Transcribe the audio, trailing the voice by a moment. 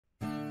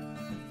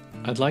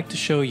I'd like to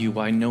show you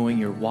why knowing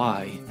your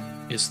why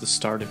is the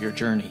start of your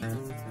journey.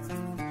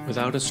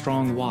 Without a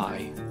strong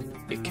why,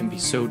 it can be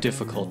so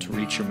difficult to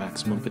reach your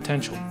maximum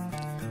potential.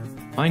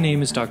 My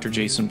name is Dr.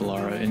 Jason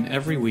Ballara, and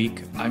every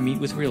week I meet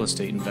with real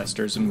estate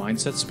investors and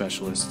mindset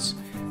specialists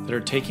that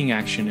are taking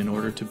action in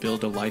order to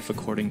build a life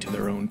according to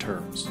their own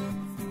terms.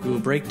 We will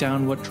break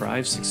down what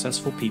drives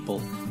successful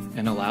people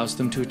and allows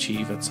them to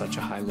achieve at such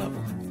a high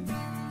level.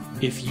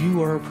 If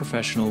you are a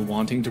professional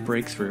wanting to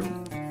break through,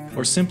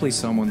 or simply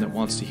someone that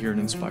wants to hear an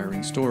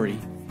inspiring story,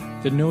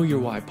 the Know Your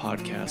Why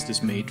podcast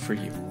is made for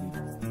you.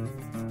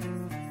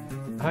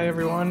 Hi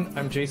everyone,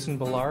 I'm Jason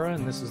Ballara,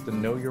 and this is the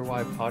Know Your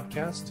Why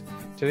podcast.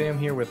 Today I'm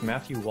here with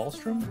Matthew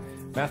Wahlstrom.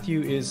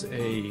 Matthew he's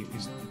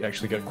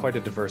actually got quite a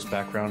diverse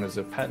background as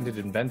a patented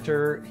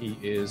inventor. He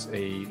is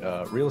a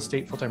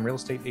full-time real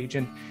estate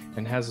agent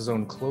and has his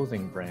own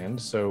clothing brand.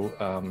 So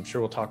I'm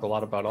sure we'll talk a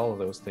lot about all of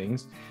those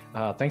things.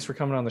 Thanks for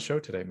coming on the show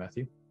today,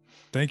 Matthew.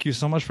 Thank you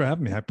so much for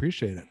having me. I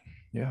appreciate it.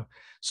 Yeah.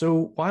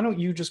 So why don't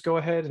you just go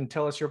ahead and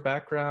tell us your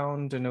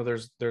background? I know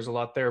there's a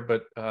lot there,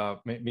 but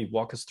maybe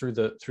walk us through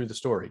the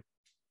story.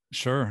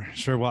 Sure.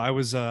 Well, I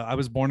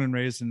was born and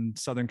raised in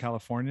Southern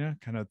California,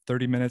 kind of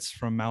 30 minutes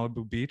from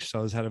Malibu Beach.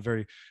 So I had a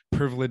very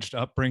privileged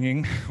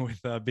upbringing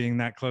with being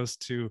that close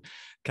to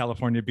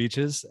California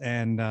beaches.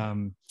 And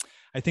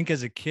I think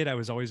as a kid, I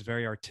was always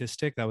very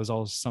artistic. That was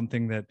always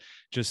something that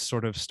just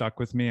sort of stuck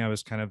with me. I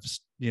was kind of,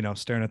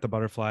 staring at the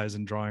butterflies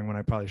and drawing when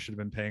I probably should have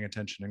been paying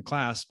attention in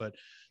class, but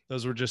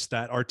those were just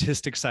that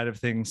artistic side of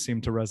things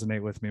seemed to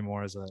resonate with me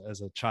more as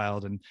a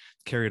child and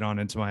carried on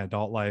into my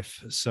adult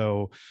life.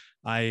 So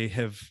I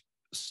have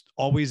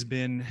always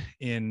been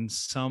in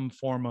some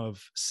form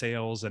of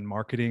sales and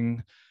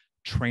marketing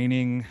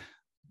training,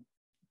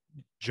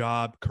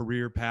 job,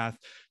 career path,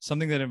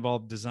 something that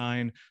involved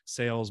design,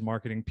 sales,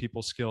 marketing,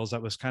 people skills.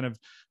 That was kind of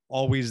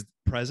always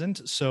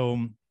present.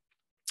 So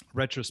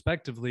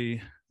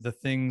retrospectively, the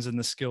things and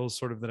the skills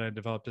sort of that I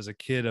developed as a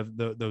kid of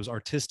those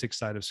artistic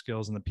side of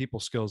skills and the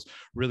people skills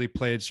really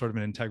played sort of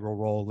an integral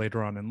role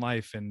later on in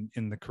life and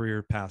in the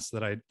career paths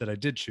that I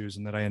did choose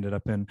and that I ended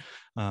up in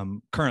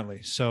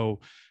currently.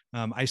 So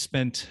I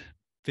spent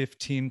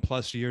 15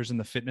 plus years in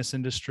the fitness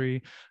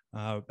industry,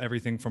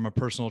 everything from a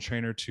personal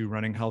trainer to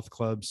running health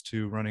clubs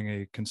to running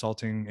a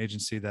consulting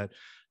agency that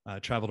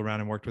traveled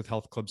around and worked with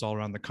health clubs all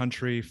around the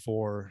country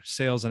for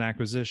sales and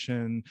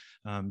acquisition,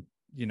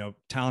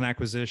 talent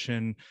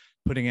acquisition,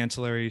 putting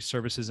ancillary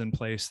services in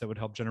place that would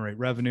help generate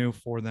revenue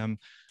for them.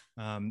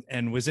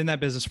 And was in that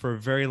business for a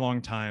very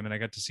long time. And I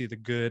got to see the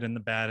good and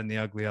the bad and the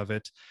ugly of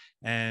it.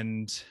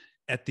 And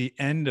at the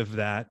end of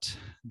that,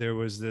 there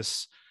was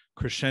this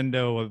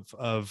crescendo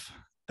of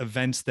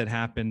events that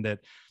happened that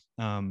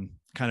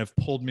kind of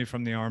pulled me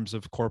from the arms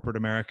of corporate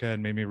America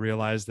and made me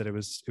realize that it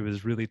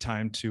was really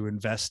time to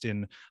invest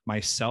in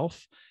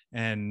myself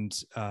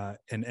and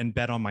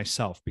bet on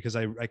myself, because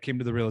I came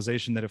to the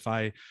realization that if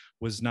I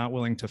was not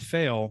willing to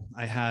fail,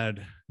 I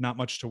had not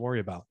much to worry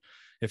about.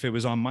 If it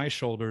was on my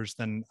shoulders,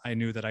 then I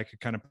knew that I could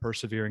kind of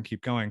persevere and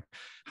keep going.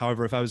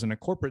 However, if I was in a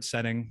corporate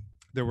setting,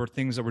 there were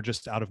things that were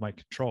just out of my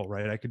control,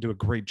 right? I could do a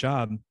great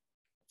job,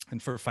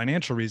 and for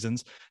financial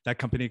reasons, that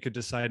company could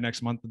decide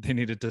next month that they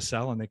needed to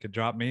sell and they could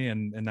drop me.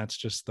 And that's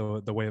just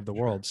the way of the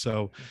world.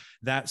 So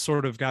that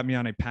sort of got me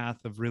on a path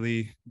of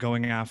really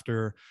going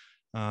after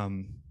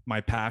my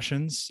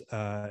passions.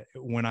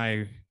 When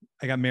I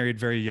got married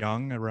very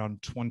young,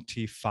 around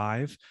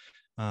 25,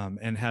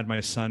 and had my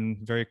son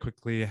very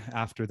quickly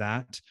after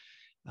that.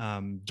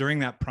 During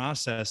that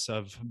process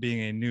of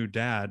being a new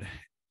dad,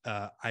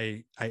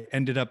 I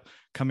ended up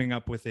coming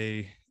up with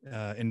a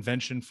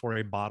invention for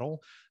a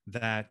bottle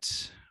that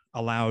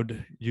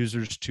allowed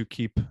users to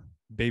keep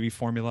baby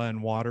formula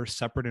and water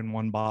separate in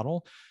one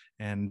bottle.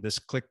 And this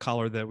click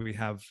collar that we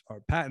have our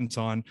patents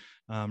on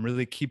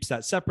really keeps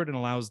that separate and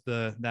allows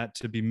that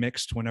to be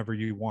mixed whenever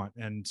you want.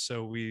 And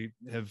so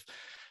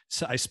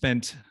I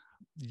spent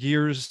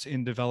years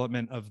in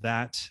development of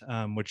that,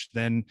 which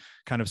then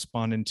kind of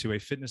spawned into a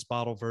fitness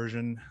bottle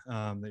version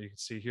that you can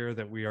see here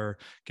that we are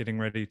getting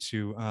ready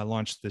to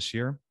launch this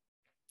year.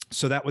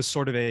 So that was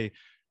sort of a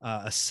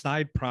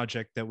side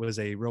project that was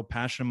a real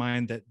passion of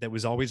mine that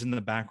was always in the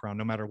background,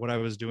 no matter what I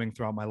was doing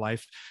throughout my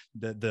life.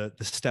 The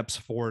steps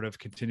forward of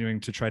continuing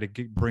to try to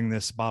bring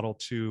this bottle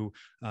to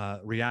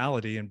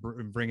reality and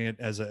bring it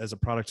as a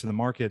product to the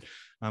market,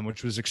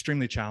 which was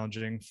extremely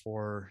challenging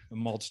for a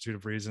multitude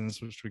of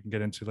reasons, which we can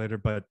get into later.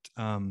 But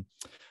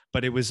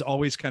it was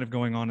always kind of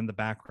going on in the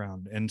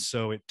background, and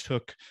so it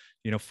took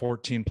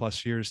 14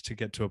 plus years to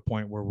get to a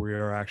point where we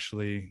are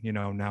actually,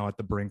 now at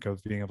the brink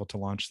of being able to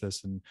launch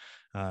this and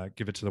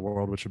give it to the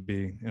world, which would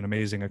be an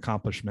amazing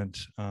accomplishment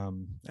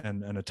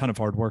and a ton of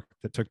hard work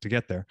that took to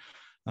get there.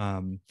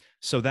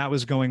 So that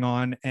was going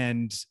on.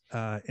 And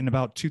in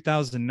about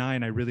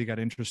 2009, I really got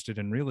interested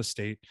in real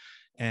estate,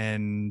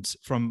 and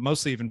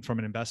mostly even from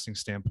an investing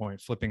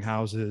standpoint, flipping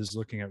houses,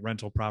 looking at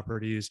rental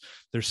properties.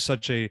 There's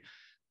such a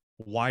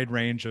wide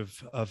range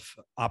of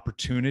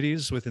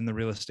opportunities within the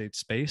real estate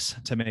space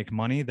to make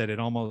money that it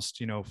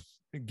almost,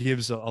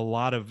 gives a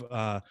lot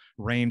of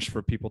range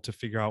for people to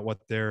figure out what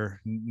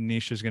their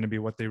niche is going to be,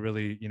 what they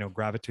really,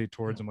 gravitate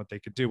towards, and what they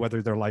could do,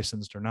 whether they're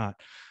licensed or not.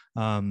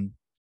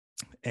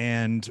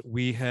 And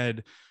we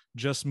had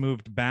just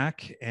moved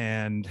back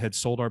and had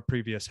sold our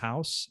previous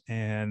house,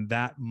 and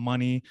that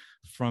money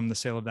from the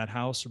sale of that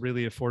house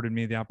really afforded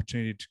me the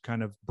opportunity to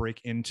kind of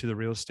break into the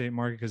real estate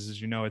market, because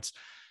as you know, it's,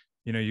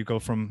 you go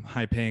from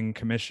high paying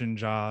commission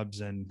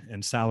jobs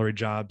and salary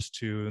jobs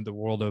to the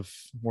world of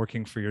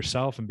working for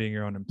yourself and being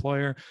your own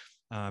employer.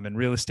 And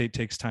real estate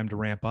takes time to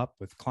ramp up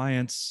with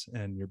clients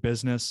and your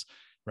business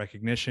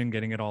recognition,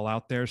 getting it all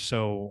out there.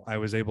 So I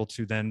was able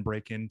to then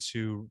break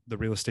into the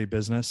real estate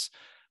business,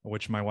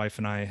 which my wife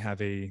and I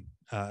have a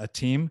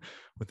team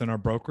within our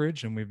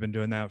brokerage. And we've been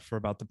doing that for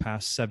about the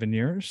past 7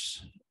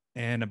 years.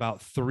 And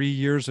about 3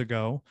 years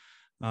ago,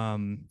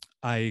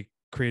 I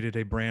created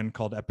a brand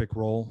called Epic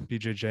Roll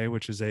BJJ,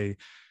 which is a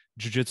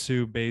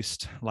jiu-jitsu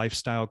based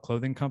lifestyle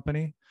clothing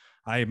company.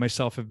 I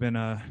myself have been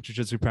a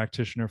jiu-jitsu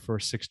practitioner for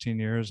 16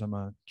 years. I'm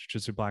a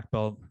jiu-jitsu black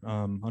belt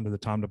under the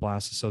Tom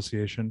DeBlas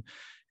Association.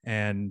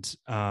 And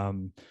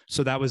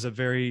so that was a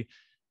very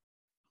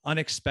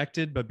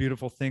unexpected but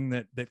beautiful thing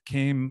that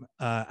came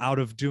out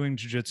of doing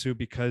jiu-jitsu,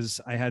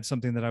 because I had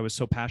something that I was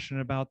so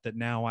passionate about that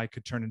now I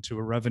could turn into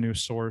a revenue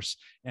source,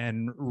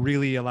 and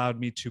really allowed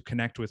me to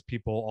connect with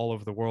people all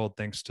over the world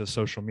thanks to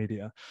social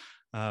media.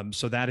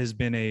 So that has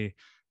been a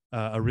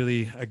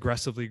really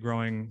aggressively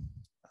growing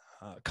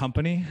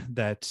company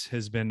that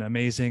has been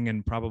amazing,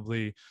 and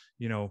probably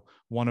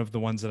one of the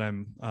ones that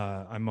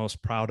I'm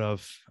most proud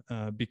of,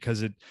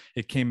 because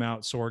it came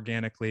out so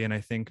organically. And I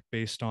think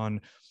based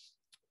on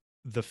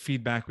the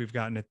feedback we've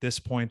gotten at this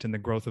point and the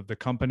growth of the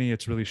company,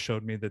 it's really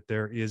showed me that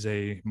there is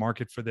a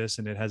market for this,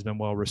 and it has been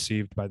well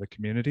received by the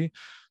community.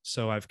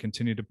 So I've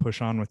continued to push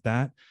on with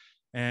that.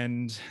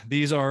 And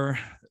these are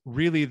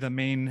really the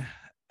main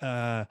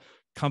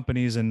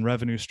companies and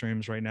revenue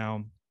streams right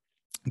now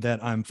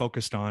that I'm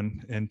focused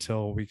on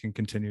until we can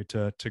continue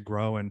to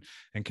grow and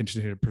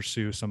continue to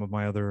pursue some of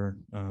my other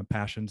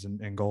passions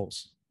and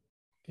goals.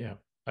 Yeah.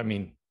 I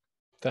mean,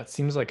 that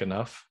seems like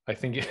enough. I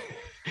think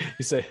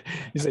you said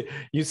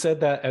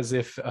that as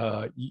if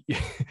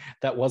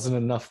that wasn't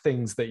enough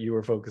things that you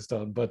were focused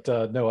on, but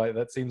no,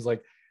 that seems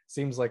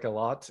like a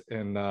lot.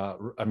 And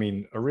I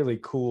mean, a really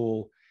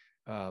cool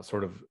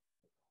sort of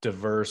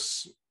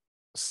diverse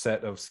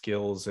set of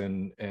skills,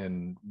 and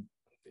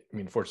I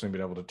mean, fortunately,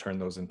 being able to turn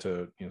those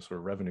into sort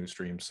of revenue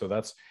streams. So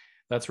that's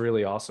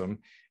really awesome.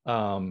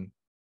 I'm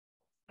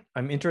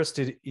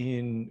interested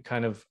in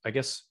kind of, I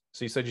guess.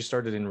 So you said you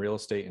started in real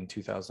estate in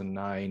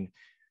 2009,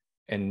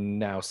 and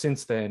now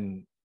since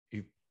then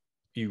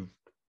you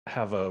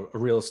have a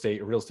real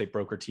estate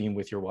broker team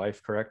with your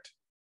wife, correct?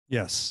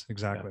 Yes,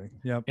 exactly.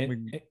 Yeah.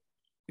 And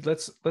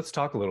let's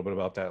talk a little bit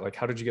about that. Like,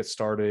 how did you get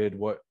started?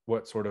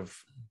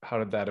 How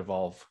did that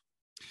evolve?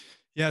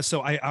 Yeah.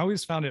 So I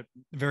always found it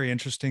very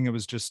interesting. It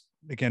was just,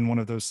 again, one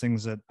of those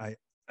things that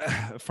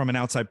from an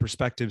outside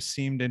perspective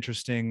seemed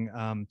interesting.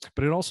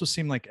 But it also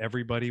seemed like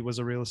everybody was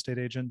a real estate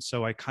agent.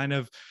 So I kind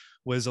of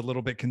was a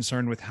little bit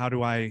concerned with how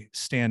do I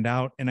stand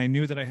out. And I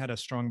knew that I had a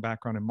strong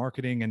background in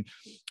marketing and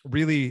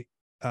really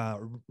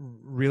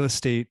real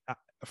estate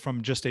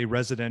from just a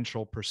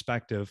residential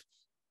perspective.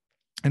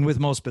 And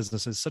with most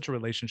businesses, such a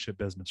relationship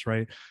business,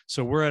 right?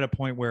 So we're at a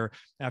point where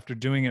after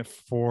doing it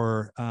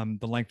for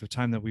the length of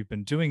time that we've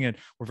been doing it,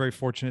 we're very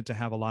fortunate to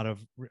have a lot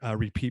of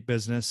repeat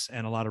business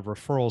and a lot of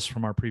referrals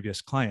from our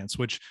previous clients,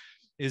 which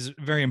is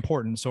very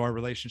important. So our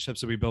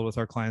relationships that we build with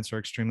our clients are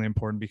extremely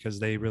important, because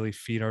they really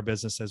feed our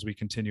business as we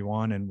continue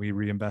on, and we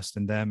reinvest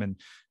in them, and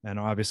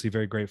obviously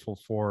very grateful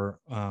for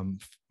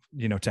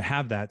to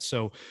have that.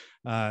 So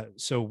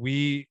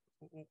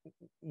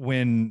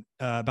when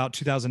about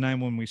 2009,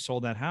 when we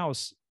sold that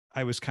house,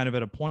 I was kind of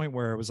at a point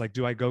where it was like,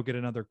 do I go get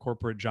another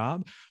corporate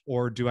job,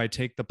 or do I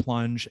take the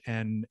plunge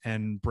and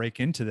break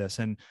into this?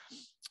 And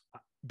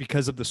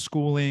because of the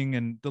schooling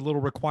and the little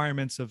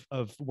requirements of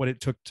what it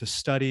took to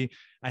study,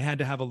 I had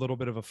to have a little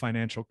bit of a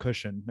financial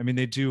cushion. I mean,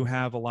 they do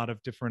have a lot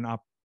of different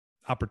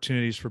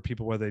opportunities for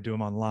people, whether they do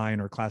them online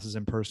or classes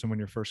in person when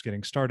you're first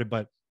getting started.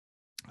 But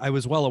I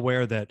was well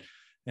aware that,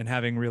 and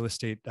having real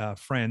estate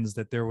friends,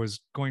 that there was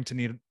going to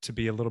need to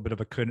be a little bit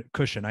of a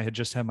cushion. I had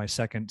just had my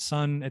second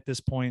son at this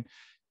point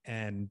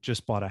and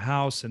just bought a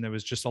house, and there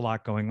was just a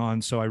lot going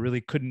on. So I really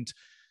couldn't,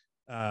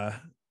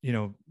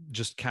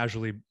 just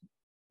casually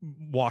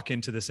walk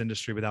into this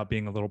industry without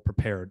being a little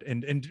prepared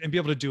and be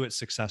able to do it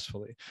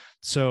successfully.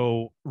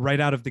 So right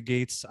out of the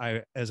gates,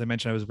 as I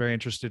mentioned, I was very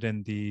interested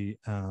in the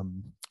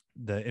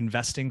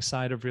investing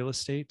side of real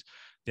estate,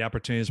 the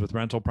opportunities with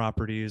rental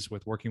properties,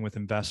 with working with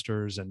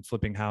investors and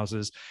flipping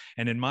houses.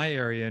 And in my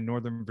area, in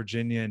Northern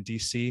Virginia and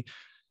DC,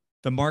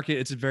 the market,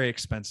 it's very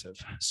expensive.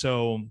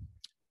 So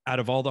out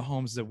of all the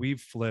homes that we've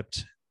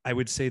flipped, I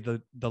would say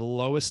the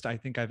lowest I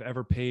think I've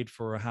ever paid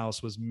for a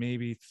house was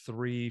maybe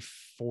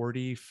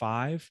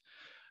 $345.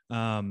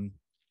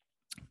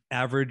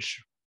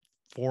 Average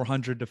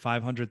 400 to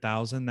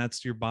 500,000,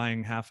 that's you're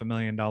buying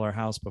 $500,000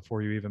 house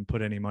before you even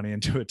put any money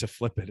into it to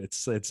flip it.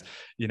 It's,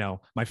 you know,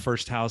 my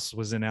first house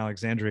was in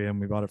Alexandria and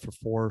we bought it for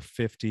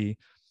 450,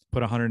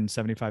 put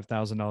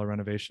 $175,000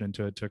 renovation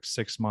into it. It took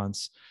 6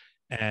 months.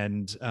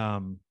 And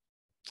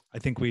I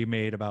think we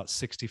made about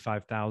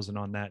 65,000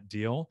 on that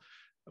deal,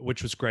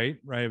 which was great,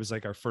 right? It was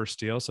like our first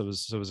deal. So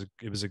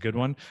it was a good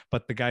one.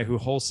 But the guy who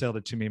wholesaled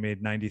it to me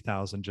made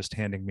 90,000 just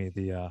handing me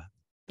the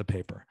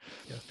paper,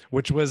 yeah.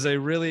 Which was a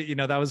really, you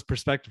know, that was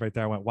perspective right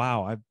there. I went,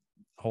 wow, I'm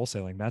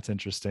wholesaling. That's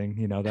interesting.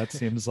 You know, that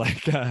seems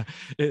like, and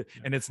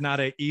it's not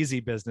an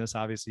easy business.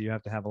 Obviously you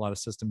have to have a lot of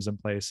systems in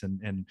place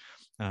and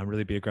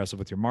really be aggressive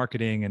with your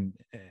marketing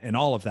and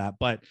all of that.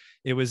 But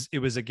it was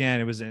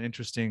an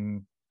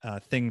interesting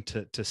thing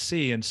to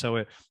see. And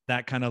so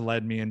that kind of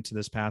led me into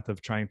this path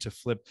of trying to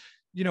flip,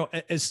 you know,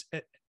 as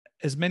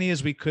many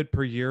as we could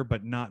per year,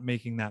 but not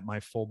making that my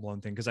full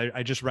blown thing. Cause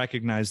I just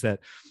recognize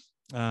that,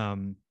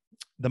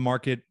 the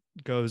market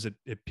goes, it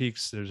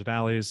peaks, there's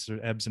valleys,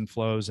 there ebbs and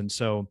flows. And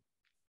so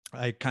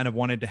I kind of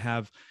wanted to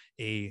have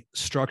a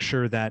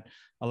structure that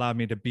allowed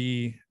me to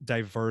be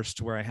diverse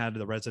to where I had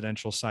the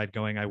residential side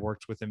going. I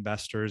worked with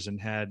investors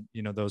and had,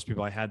 you know, those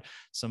people. I had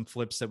some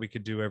flips that we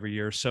could do every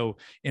year. So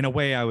in a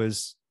way I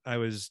was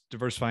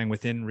diversifying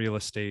within real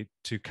estate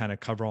to kind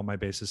of cover all my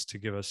bases to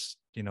give us,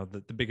 you know,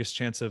 the biggest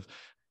chance of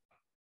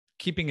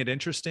keeping it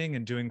interesting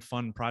and doing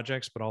fun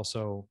projects, but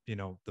also, you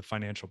know, the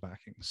financial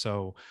backing.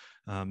 So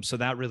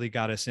that really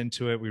got us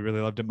into it. We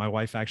really loved it. My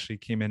wife actually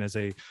came in as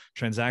a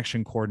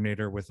transaction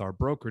coordinator with our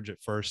brokerage at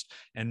first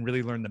and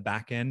really learned the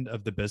back end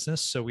of the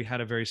business. So we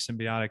had a very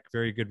symbiotic,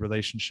 very good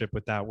relationship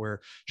with that, where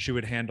she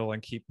would handle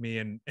and keep me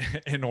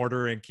in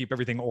order and keep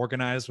everything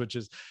organized, which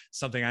is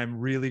something I'm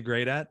really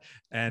great at.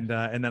 And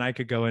then I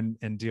could go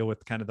and deal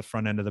with kind of the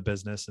front end of the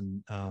business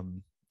and,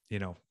 you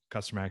know,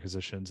 customer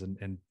acquisitions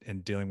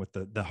and dealing with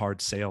the hard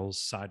sales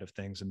side of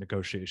things and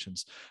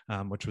negotiations,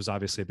 which was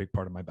obviously a big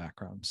part of my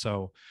background.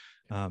 So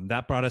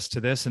that brought us to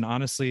this. And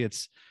honestly,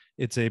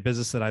 it's a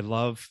business that I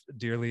love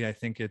dearly. I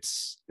think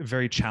it's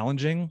very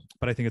challenging,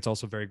 but I think it's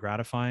also very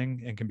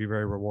gratifying and can be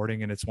very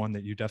rewarding. And it's one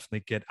that you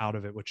definitely get out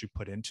of it what you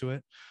put into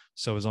it.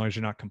 So as long as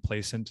you're not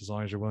complacent, as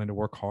long as you're willing to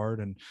work hard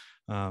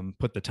and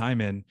put the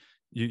time in,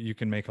 you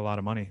can make a lot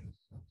of money.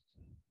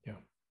 Yeah.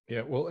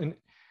 Yeah. Well, and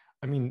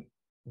I mean,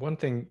 one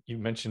thing you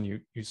mentioned,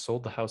 you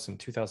sold the house in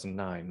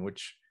 2009,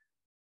 which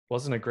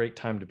wasn't a great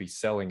time to be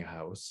selling a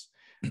house.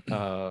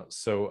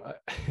 So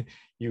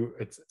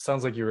it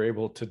sounds like you were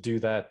able to do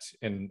that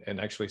and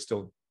actually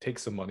still take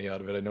some money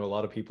out of it. I know a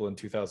lot of people in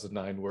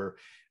 2009 were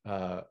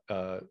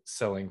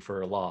selling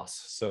for a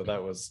loss. So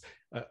that was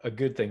a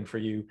good thing for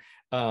you.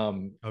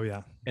 Oh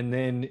yeah. And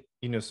then,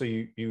 you know, so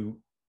you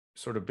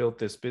sort of built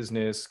this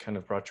business, kind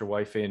of brought your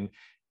wife in,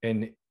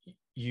 and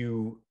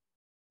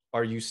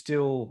are you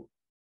still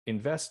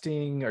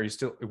investing?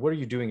 What are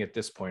you doing at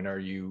this point? Are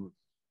you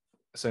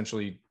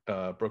essentially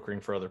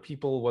brokering for other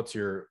people? What's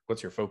your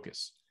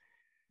focus?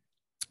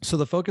 So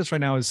the focus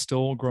right now is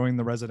still growing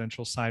the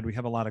residential side. We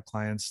have a lot of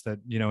clients that,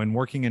 you know, and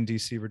working in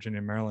DC,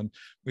 Virginia, Maryland,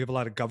 we have a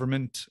lot of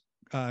government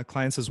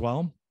clients as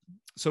well.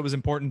 So it was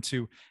important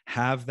to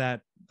have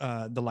that,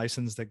 the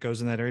license that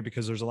goes in that area,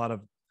 because there's a lot of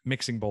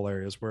mixing bowl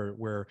areas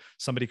where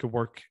somebody could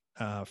work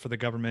for the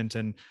government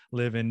and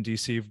live in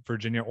DC,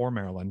 Virginia, or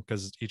Maryland,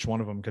 because each one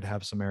of them could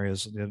have some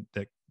areas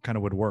that kind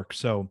of would work.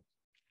 So,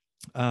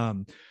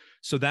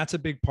 so that's a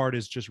big part,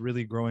 is just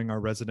really growing our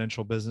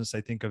residential business.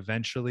 I think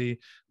eventually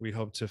we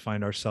hope to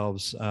find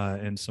ourselves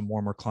in some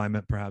warmer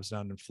climate, perhaps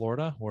down in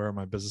Florida, where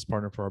my business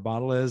partner for our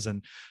bottle is.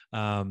 And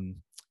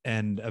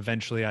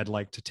eventually I'd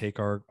like to take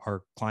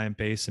our client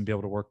base and be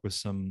able to work with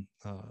some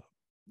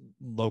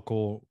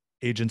local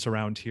agents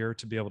around here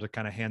to be able to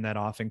kind of hand that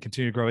off and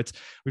continue to grow.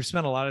 We've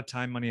spent a lot of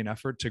time, money, and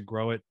effort to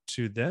grow it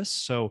to this.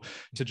 So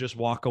to just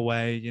walk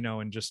away, you know,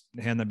 and just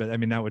hand them, I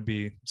mean, that would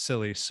be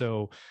silly.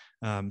 So,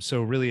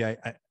 so really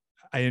I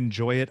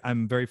enjoy it.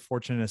 I'm very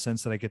fortunate in a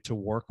sense that I get to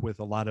work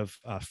with a lot of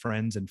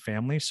friends and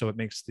family. So it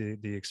makes the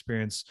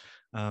experience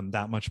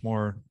that much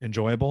more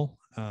enjoyable.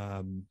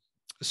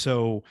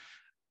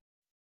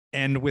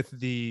 And with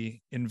the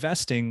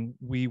investing,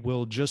 we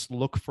will just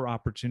look for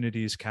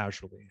opportunities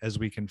casually as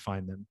we can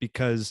find them,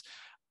 because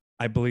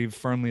I believe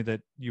firmly that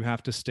you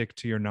have to stick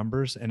to your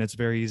numbers, and it's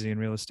very easy in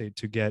real estate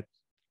to get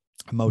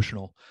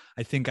emotional.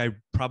 I think I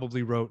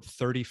probably wrote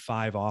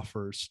 35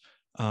 offers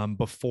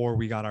before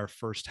we got our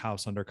first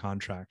house under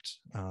contract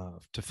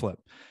to flip.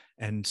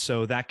 And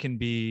so that can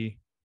be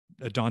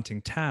a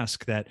daunting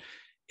task, that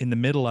in the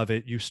middle of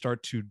it, you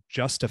start to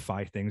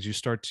justify things. You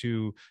start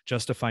to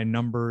justify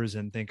numbers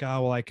and think,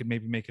 oh, well, I could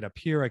maybe make it up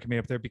here. I could make it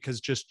up there,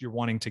 because just you're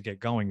wanting to get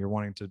going. You're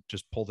wanting to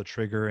just pull the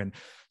trigger. And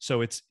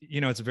so it's,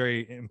 you know, it's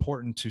very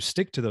important to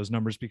stick to those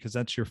numbers, because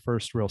that's your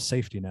first real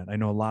safety net. I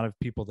know a lot of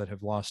people that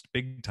have lost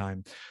big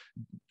time,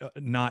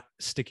 not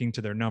sticking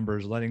to their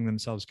numbers, letting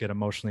themselves get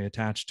emotionally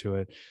attached to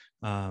it.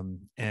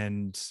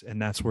 And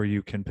that's where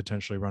you can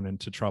potentially run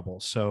into trouble.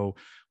 So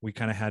we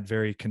kind of had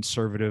very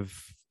conservative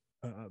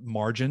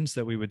margins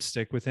that we would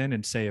stick within.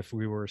 And say, if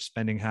we were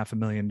spending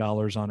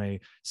 $500,000 on a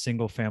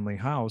single family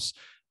house,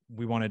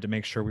 we wanted to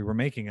make sure we were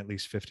making at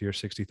least 50 or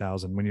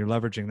 60,000. When you're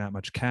leveraging that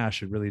much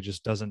cash, it really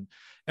just doesn't,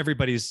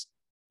 everybody's,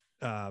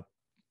 I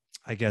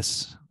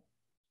guess,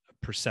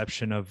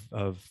 perception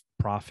of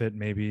profit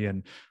maybe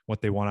and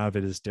what they want out of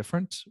it is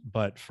different.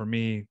 But for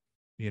me,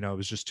 it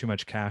was just too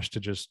much cash to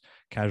just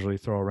casually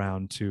throw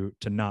around to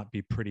not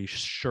be pretty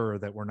sure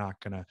that we're not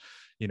going to,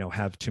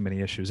 have too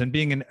many issues. And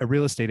being a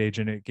real estate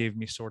agent, it gave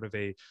me sort of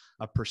a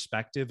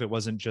perspective. It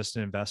wasn't just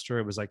an investor.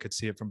 It was, I could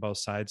see it from both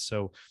sides.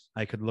 So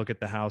I could look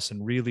at the house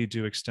and really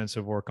do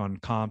extensive work on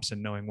comps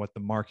and knowing what the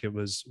market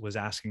was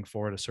asking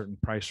for at a certain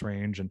price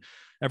range, and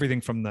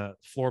everything from the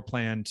floor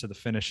plan to the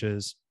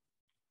finishes.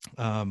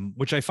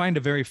 Which I find a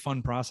very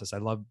fun process. I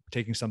love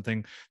taking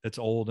something that's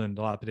old and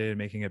dilapidated,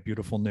 making it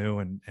beautiful new,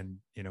 and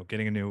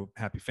getting a new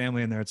happy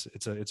family in there.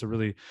 It's a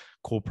really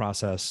cool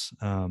process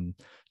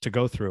to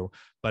go through,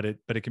 but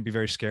it can be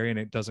very scary, and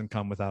it doesn't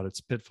come without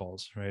its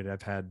pitfalls, right?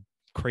 I've had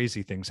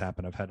crazy things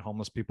happen. I've had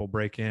homeless people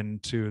break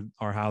into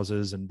our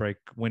houses and break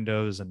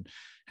windows and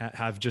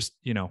have just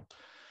a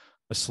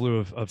slew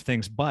of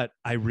things. But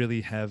I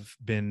really have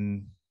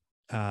been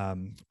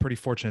pretty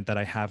fortunate that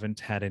I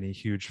haven't had any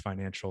huge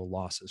financial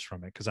losses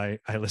from it, because I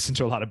listened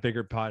to a lot of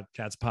bigger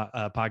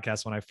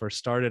podcasts when I first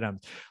started.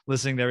 I'm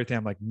listening to everything.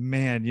 I'm like,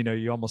 man,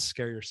 you almost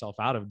scare yourself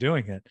out of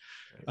doing it.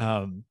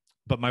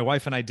 But my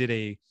wife and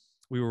I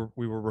we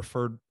were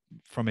referred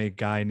from a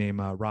guy named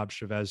Rob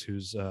Chavez,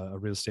 who's a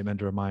real estate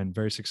mentor of mine,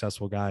 very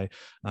successful guy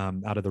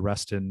out of the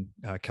Reston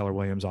Keller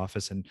Williams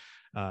office, and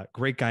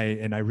great guy.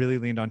 And I really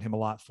leaned on him a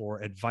lot for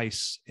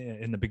advice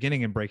in the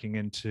beginning and breaking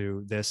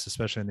into this,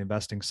 especially on the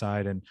investing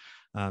side.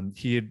 And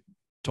he had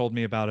told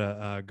me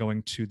about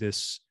going to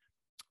this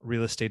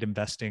real estate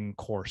investing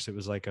course. It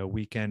was like a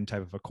weekend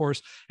type of a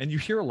course, and you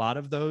hear a lot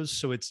of those.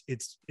 So it's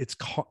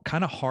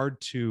kind of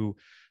hard to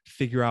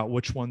figure out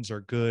which ones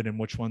are good and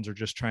which ones are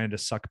just trying to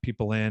suck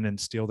people in and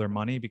steal their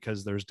money,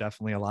 because there's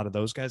definitely a lot of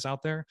those guys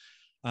out there.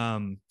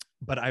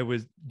 But I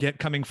was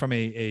coming from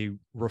a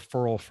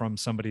referral from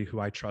somebody who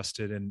I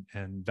trusted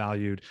and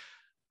valued.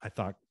 I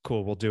thought,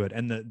 cool, we'll do it.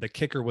 And the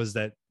kicker was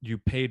that you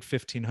paid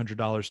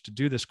 $1,500 to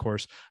do this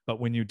course,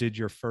 but when you did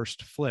your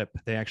first flip,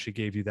 they actually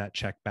gave you that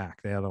check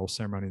back. They had a little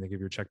ceremony, they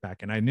gave you a check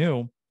back. And I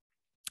knew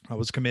I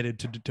was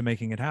committed to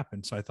making it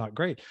happen. So I thought,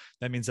 great,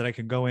 that means that I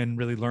can go in,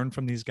 really learn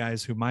from these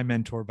guys who my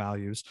mentor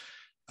values,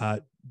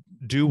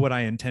 do what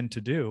I intend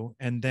to do.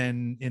 And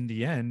then in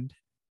the end,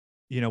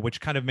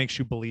 which kind of makes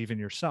you believe in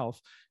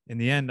yourself. In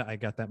the end, I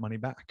got that money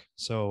back.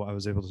 So I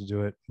was able to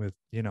do it with,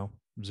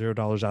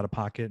 $0 out of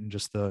pocket, and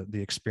just the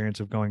experience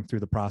of going through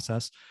the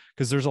process.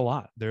 Because there's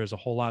a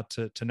whole lot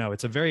to know.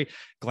 It's a very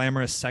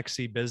glamorous,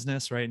 sexy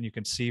business, right? And you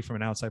can see from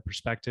an outside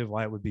perspective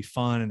why it would be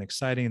fun and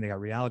exciting. And they got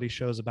reality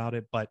shows about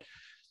it, but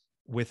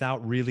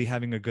without really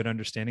having a good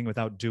understanding,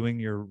 without doing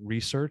your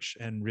research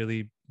and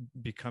really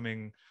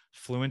becoming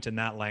fluent in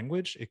that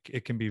language,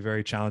 it can be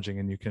very challenging,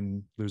 and you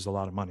can lose a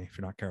lot of money if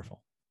you're not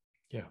careful.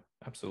 Yeah,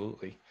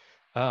 absolutely.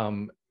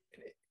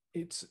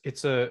 There's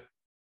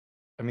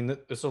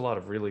a lot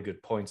of really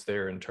good points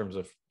there in terms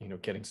of,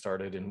 getting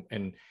started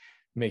and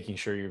making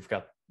sure you've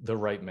got the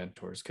right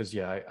mentors. Cause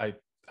I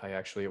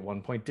actually at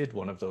one point did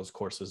one of those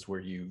courses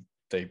where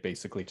they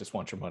basically just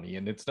want your money,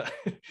 and it's not,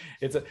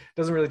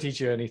 doesn't really teach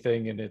you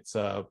anything. And it's,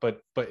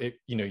 but it,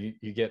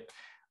 you get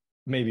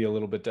maybe a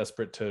little bit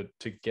desperate to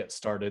get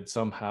started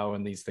somehow,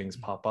 and these things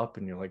pop up,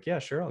 and you're like, yeah,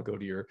 sure, I'll go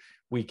to your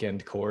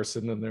weekend course.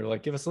 And then they're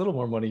like, give us a little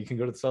more money, you can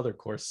go to this other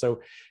course.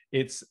 So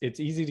it's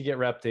easy to get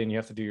wrapped in. You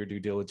have to do your due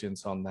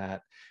diligence on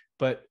that.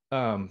 But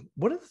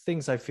one of the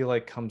things I feel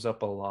like comes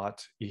up a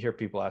lot, you hear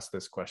people ask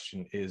this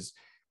question, is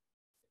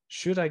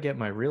should I get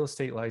my real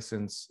estate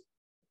license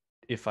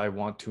if I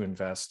want to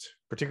invest,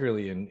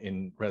 particularly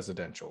in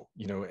residential?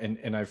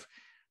 And I've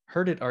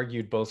heard it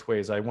argued both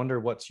ways. I wonder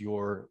what's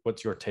your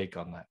take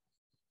on that?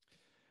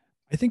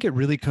 I think it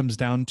really comes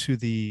down to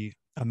the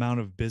amount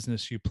of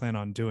business you plan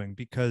on doing,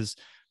 because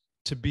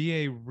to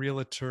be a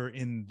realtor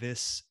in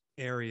this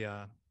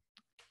area,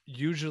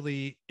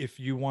 usually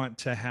if you want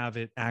to have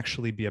it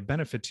actually be a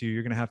benefit to you,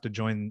 you're going to have to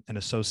join an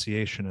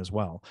association as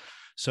well.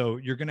 So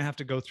you're going to have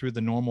to go through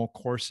the normal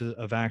course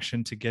of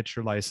action to get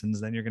your license.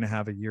 Then you're going to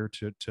have a year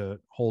to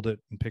hold it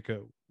and pick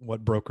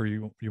what broker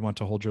you want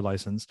to hold your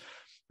license.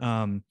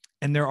 And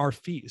there are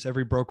fees.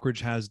 Every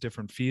brokerage has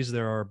different fees.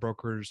 There are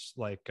brokerages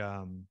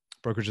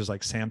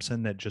like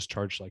Samson that just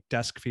charge like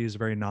desk fees,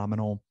 very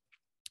nominal.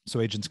 So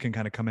agents can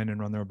kind of come in and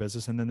run their own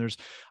business. And then there's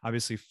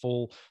obviously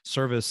full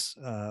service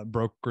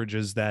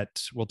brokerages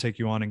that will take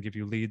you on and give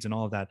you leads and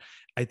all of that.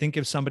 I think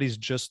if somebody's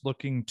just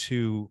looking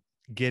to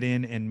get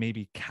in and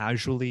maybe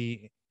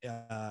casually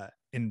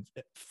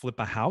flip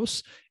a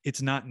house,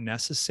 it's not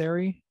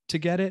necessary to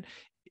get it.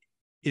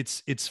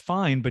 It's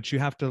fine, but you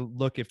have to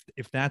look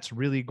if that's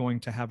really going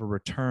to have a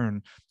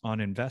return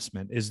on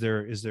investment. Is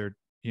there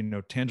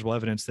tangible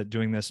evidence that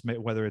doing this,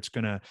 whether it's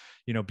going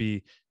to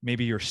be,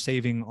 maybe you're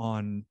saving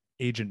on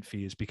agent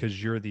fees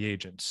because you're the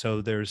agent.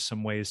 So there's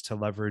some ways to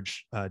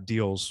leverage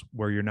deals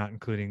where you're not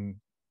including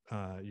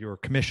your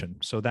commission.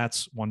 So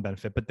that's one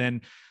benefit. But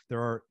then there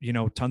are,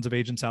 tons of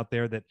agents out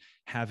there that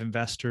have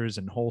investors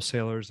and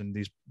wholesalers and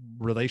these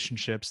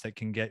relationships that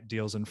can get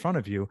deals in front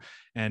of you.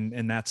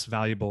 And that's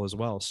valuable as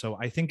well. So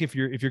I think if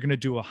you're going to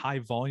do a high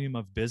volume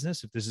of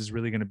business, if this is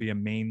really going to be a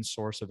main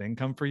source of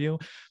income for you,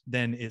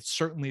 then it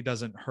certainly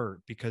doesn't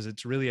hurt, because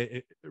it's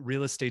really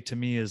real estate to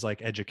me is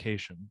like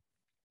education.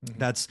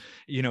 That's,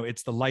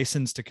 it's the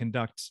license to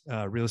conduct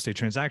real estate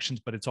transactions,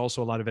 but it's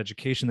also a lot of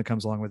education that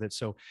comes along with it.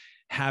 So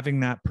having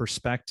that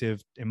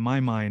perspective, in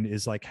my mind,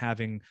 is like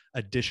having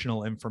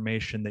additional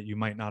information that you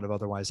might not have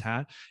otherwise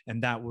had.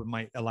 And that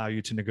might allow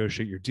you to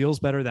negotiate your deals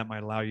better. That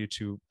might allow you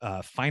to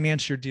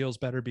finance your deals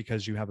better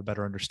because you have a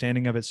better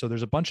understanding of it. So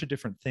there's a bunch of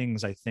different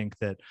things I think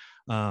that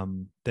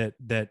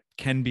that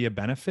can be a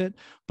benefit,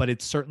 but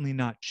it's certainly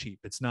not cheap.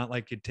 It's not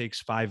like it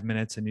takes 5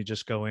 minutes and you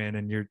just go in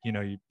and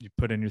you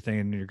put in your thing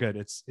and you're good.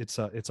 It's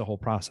a whole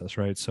process,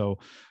 right? So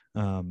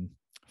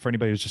for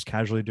anybody who's just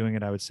casually doing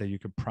it, I would say you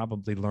could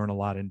probably learn a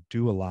lot and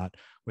do a lot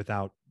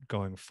without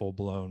going full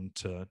blown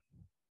to,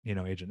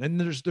 agent.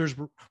 And there's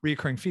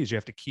reoccurring fees. You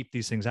have to keep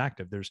these things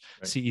active. There's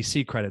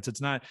CEC credits.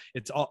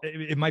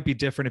 It might be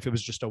different if it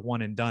was just a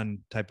one and done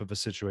type of a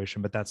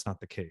situation, but that's not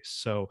the case.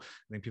 So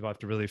I think people have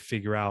to really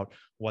figure out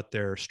what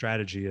their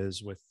strategy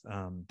is with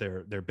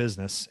their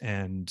business,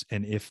 and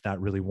if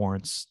that really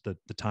warrants the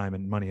time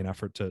and money and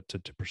effort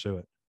to pursue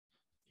it.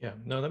 Yeah,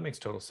 no, that makes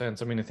total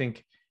sense. I mean, I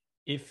think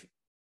if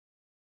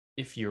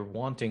you're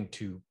wanting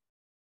to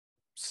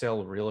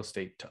sell real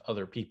estate to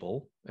other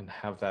people and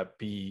have that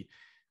be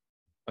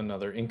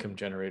another income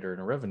generator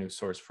and a revenue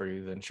source for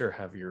you, then sure,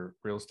 have your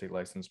real estate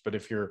license. But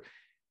if you're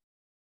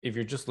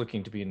just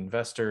looking to be an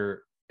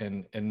investor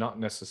and not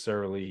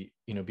necessarily,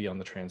 be on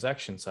the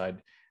transaction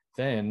side,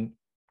 then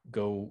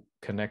go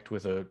connect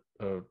with a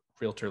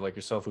realtor like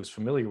yourself who's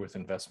familiar with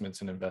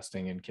investments and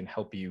investing and can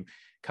help you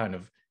kind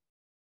of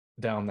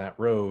down that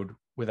road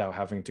without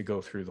having to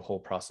go through the whole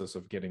process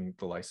of getting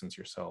the license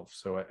yourself.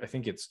 So I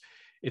think it's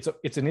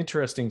an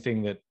interesting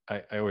thing that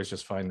I always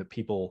just find that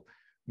people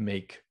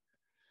make,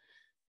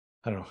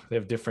 I don't know, they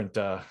have different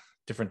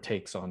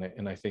takes on it.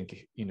 And I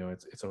think,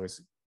 it's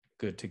always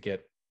good to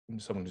get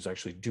someone who's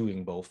actually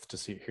doing both to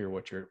hear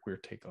what your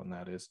take on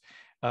that is.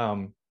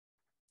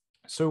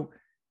 So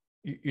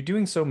you're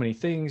doing so many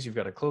things. You've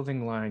got a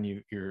clothing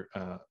line, you're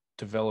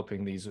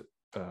developing these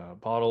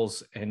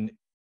bottles, and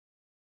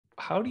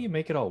how do you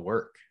make it all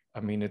work? I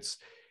mean, it's,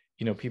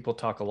 people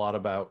talk a lot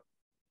about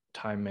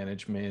time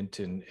management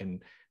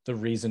and the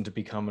reason to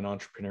become an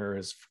entrepreneur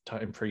is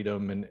time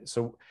freedom. And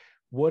so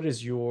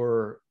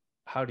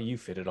how do you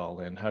fit it all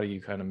in? How do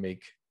you kind of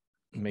make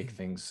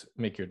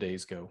your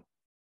days go?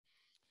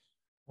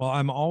 Well,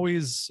 I'm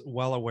always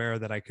well aware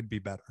that I could be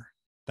better.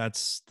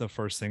 That's the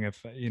first thing.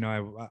 If,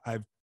 I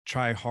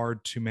try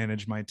hard to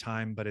manage my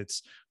time, but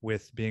it's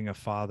with being a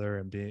father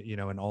and being,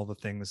 and all the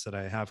things that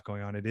I have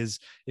going on. It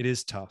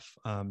is tough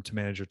to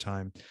manage your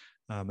time,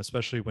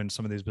 especially when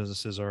some of these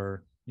businesses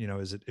are,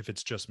 if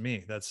it's just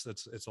me,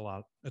 it's a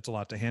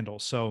lot to handle.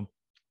 So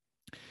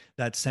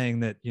that's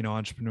saying that,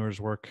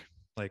 entrepreneurs work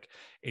like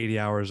 80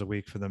 hours a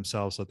week for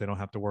themselves so that they don't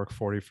have to work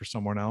 40 for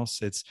someone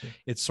else. It's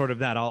sort of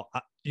that.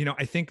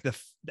 I think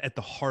at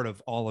the heart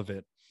of all of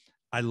it,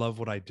 I love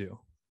what I do.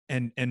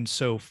 And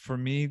so for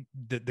me,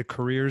 the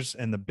careers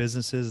and the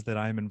businesses that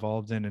I'm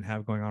involved in and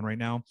have going on right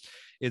now,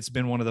 it's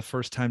been one of the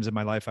first times in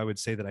my life, I would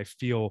say, that I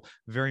feel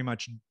very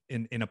much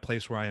in a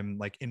place where I am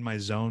like in my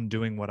zone,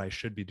 doing what I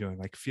should be doing,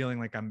 like feeling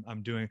like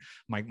I'm doing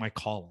my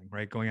calling,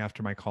 right? Going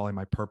after my calling,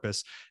 my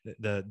purpose,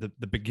 the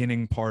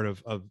beginning part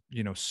of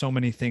so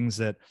many things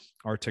that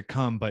are to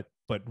come, but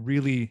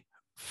really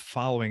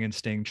following and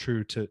staying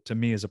true to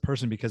me as a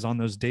person, because on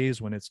those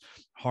days when it's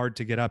hard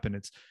to get up and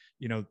it's,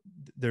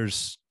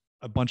 there's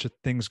a bunch of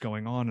things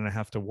going on and I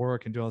have to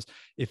work and do all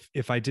this.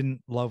 If I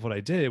didn't love what I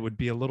did, it would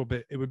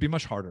be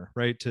much harder,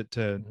 right?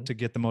 To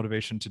get the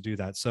motivation to do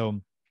that. So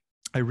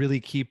I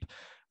really keep,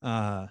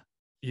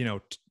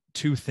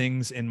 two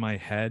things in my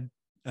head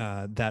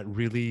that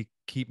really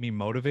keep me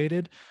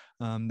motivated.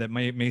 That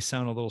may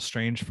sound a little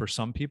strange for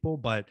some people,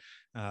 but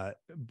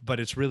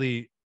it's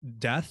really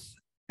death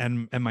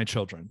and my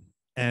children.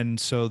 And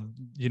so,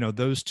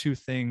 those two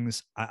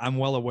things, I'm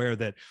well aware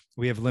that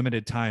we have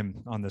limited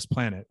time on this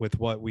planet with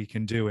what we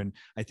can do. And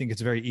I think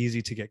it's very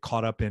easy to get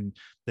caught up in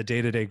the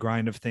day-to-day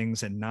grind of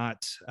things and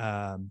not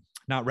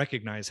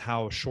recognize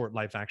how short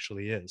life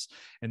actually is.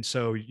 And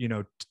so,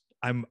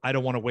 I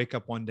don't want to wake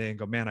up one day and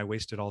go, man, I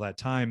wasted all that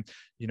time,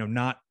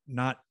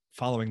 not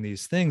following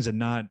these things and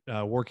not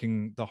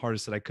working the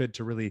hardest that I could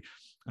to really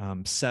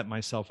set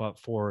myself up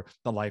for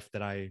the life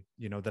that I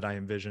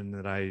envision,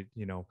 that I,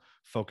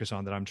 focus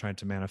on, that I'm trying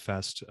to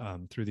manifest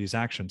through these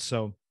actions.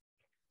 So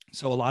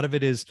a lot of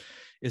it is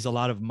a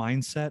lot of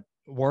mindset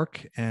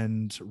work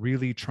and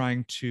really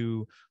trying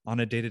to,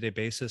 on a day-to-day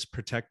basis,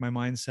 protect my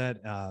mindset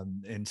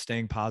and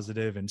staying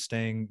positive and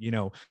staying,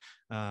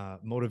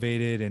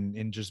 motivated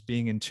and just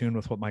being in tune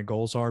with what my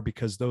goals are,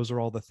 because those are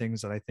all the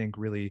things that I think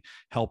really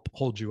help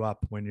hold you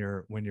up when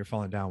you're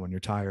falling down, when you're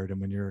tired, and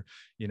when you're,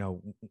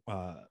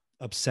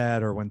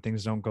 upset or when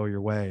things don't go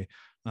your way.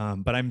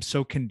 But I'm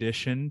so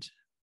conditioned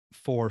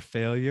for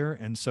failure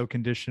and so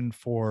conditioned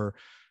for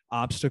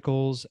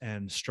obstacles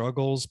and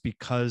struggles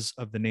because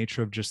of the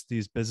nature of just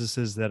these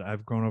businesses that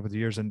I've grown over the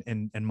years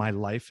and my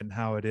life and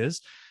how it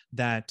is,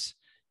 that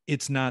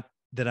it's not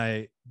that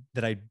I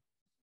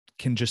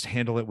can just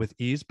handle it with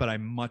ease, but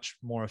I'm much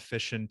more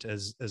efficient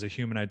as a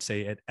human, I'd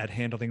say, at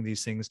handling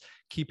these things,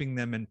 keeping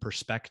them in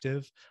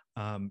perspective,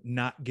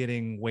 not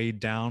getting weighed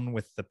down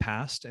with the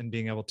past and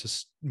being able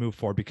to move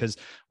forward. Because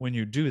when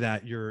you do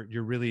that, you're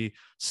really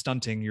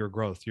stunting your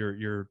growth.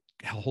 You're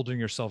holding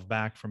yourself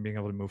back from being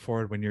able to move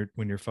forward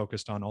when you're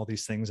focused on all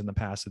these things in the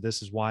past. So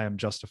this is why I'm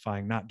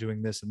justifying not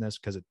doing this and this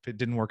because it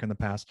didn't work in the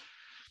past.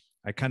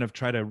 I kind of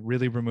try to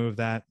really remove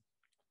that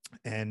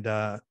and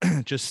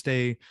just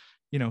stay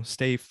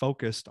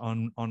focused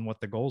on what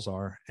the goals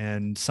are.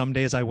 And some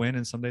days I win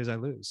and some days I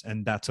lose,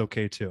 and that's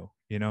okay too.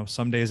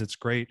 Some days it's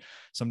great.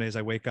 Some days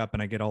I wake up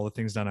and I get all the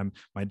things done.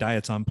 My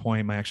diet's on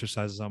point, my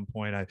exercise is on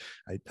point.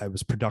 I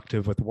was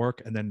productive with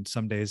work. And then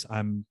some days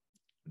I'm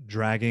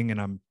dragging and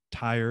I'm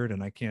tired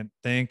and I can't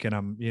think and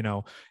I'm,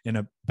 in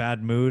a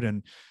bad mood.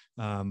 And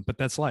but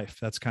that's life.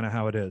 That's kind of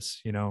how it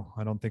is.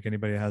 I don't think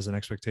anybody has an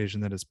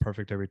expectation that it's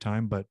perfect every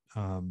time, but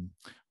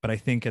I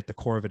think at the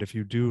core of it, if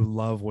you do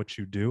love what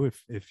you do,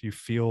 if you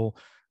feel,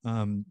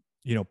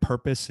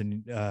 purpose,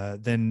 and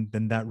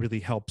then that really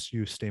helps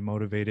you stay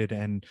motivated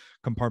and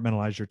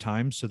compartmentalize your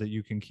time so that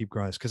you can keep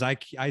growing. Because I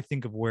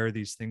think of where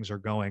these things are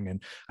going,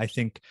 and I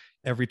think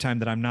every time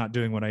that I'm not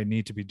doing what I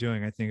need to be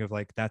doing, I think of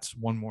like, that's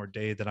one more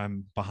day that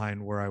I'm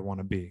behind where I want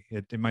to be.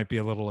 It might be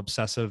a little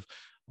obsessive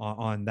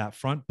on that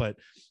front, but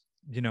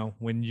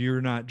when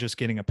you're not just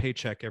getting a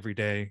paycheck every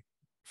day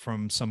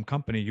from some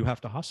company, you have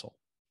to hustle.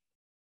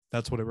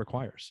 That's what it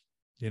requires,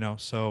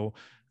 so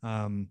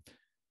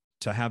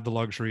to have the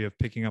luxury of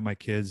picking up my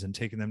kids and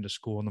taking them to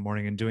school in the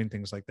morning and doing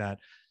things like that,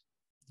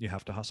 you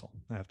have to hustle.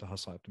 I have to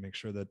hustle. I have to make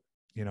sure that,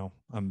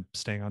 I'm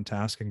staying on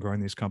task and growing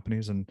these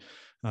companies and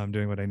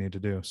doing what I need to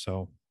do.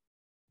 So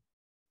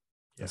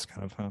that's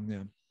kind of,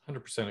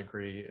 100%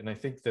 agree. And I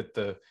think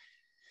that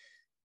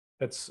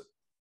that's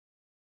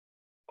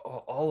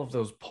all of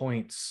those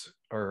points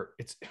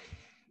it's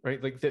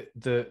right. Like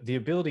the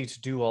ability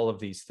to do all of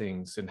these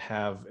things and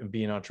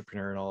be an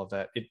entrepreneur and all of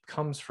that, it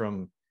comes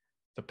from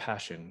the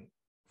passion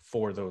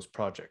for those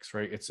projects,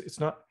 right? It's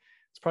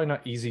probably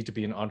not easy to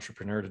be an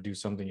entrepreneur to do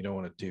something you don't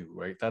want to do,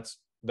 right?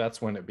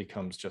 That's when it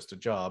becomes just a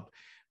job.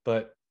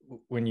 But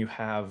when you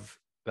have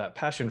that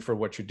passion for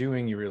what you're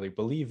doing, you really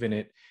believe in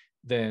it,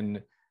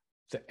 then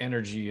the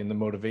energy and the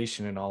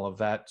motivation and all of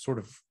that sort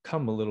of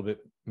come a little bit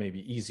maybe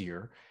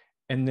easier.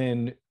 And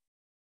then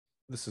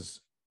this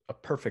is a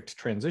perfect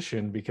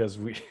transition because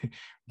we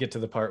get to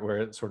the part where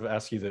it sort of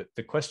asks you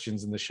the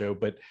questions in the show.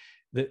 But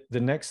the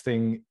next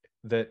thing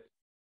that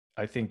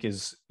I think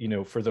is,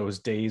 for those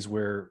days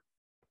where,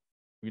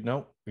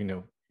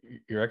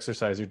 your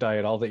exercise, your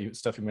diet, all that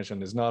stuff you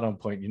mentioned is not on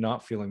point, you're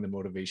not feeling the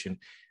motivation,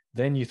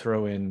 then you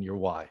throw in your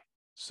why.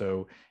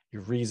 So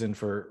your reason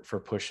for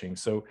pushing.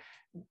 So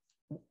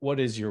what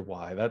is your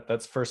why?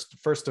 That's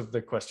first of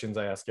the questions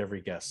I ask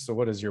every guest. So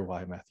what is your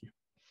why, Matthew?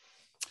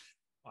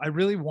 I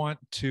really want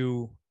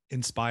to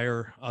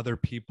inspire other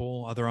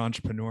people, other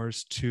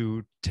entrepreneurs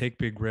to take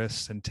big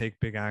risks and take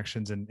big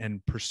actions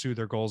and pursue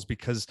their goals.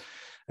 Because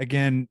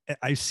again,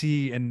 I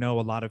see and know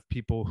a lot of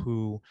people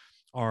who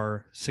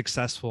are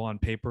successful on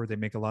paper. They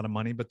make a lot of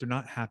money, but they're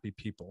not happy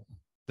people.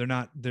 They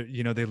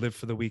live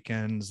for the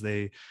weekends.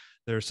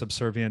 They're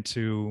subservient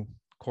to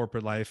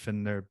corporate life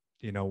and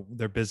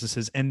their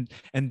businesses. And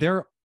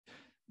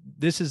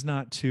this is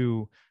not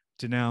to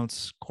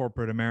denounce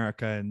corporate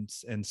America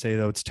and say,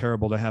 though, it's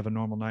terrible to have a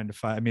normal 9 to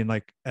 5. I mean,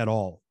 like, at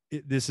all.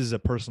 This is a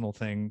personal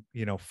thing,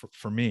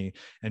 for me,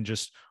 and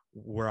just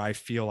where I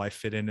feel I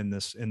fit in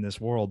this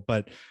world.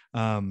 But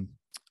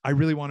I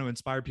really want to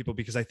inspire people,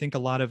 because I think a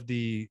lot of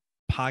the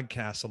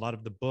podcasts, a lot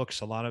of the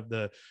books, a lot of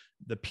the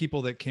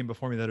people that came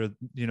before me that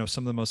are,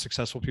 some of the most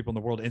successful people in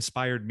the world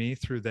inspired me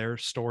through their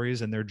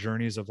stories and their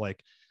journeys of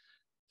like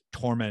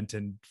torment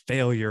and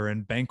failure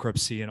and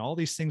bankruptcy and all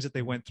these things that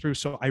they went through.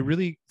 So I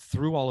really,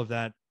 through all of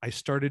that, I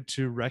started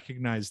to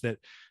recognize that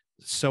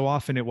so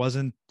often it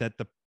wasn't that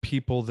the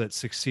people that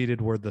succeeded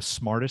were the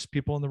smartest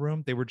people in the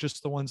room. They were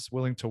just the ones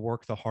willing to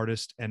work the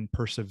hardest and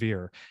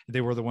persevere.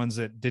 They were the ones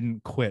that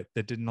didn't quit,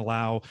 that didn't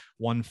allow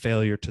one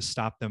failure to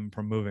stop them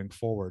from moving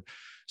forward.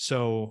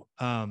 So,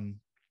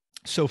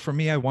 so for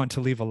me, I want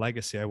to leave a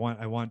legacy. I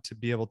want to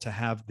be able to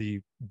have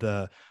the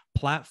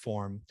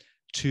platform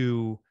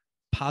to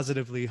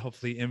positively,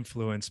 hopefully,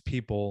 influence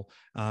people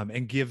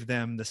and give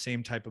them the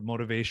same type of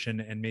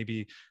motivation and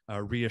maybe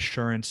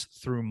reassurance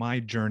through my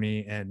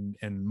journey and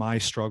my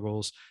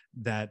struggles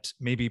that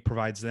maybe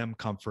provides them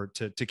comfort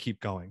to keep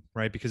going,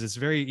 right? Because it's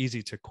very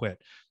easy to quit.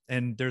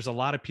 And there's a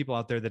lot of people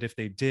out there that if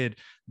they did,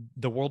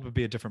 the world would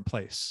be a different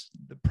place.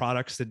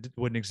 products that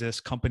wouldn't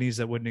exist, companies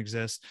that wouldn't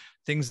exist,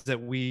 things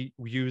that we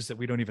use that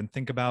we don't even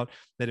think about,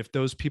 that if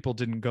those people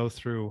didn't go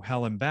through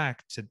hell and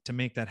back to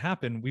make that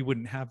happen, we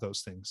wouldn't have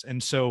those things.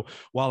 And so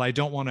while I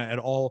don't want to at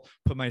all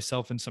put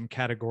myself in some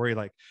category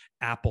like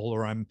Apple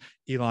or I'm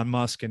Elon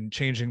Musk and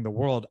changing the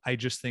world, I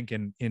just think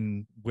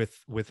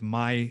with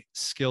my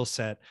skill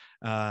set,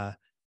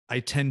 I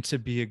tend to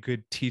be a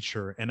good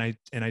teacher, and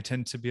I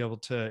tend to be able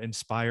to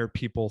inspire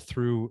people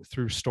through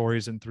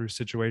stories and through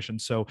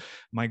situations. So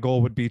my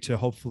goal would be to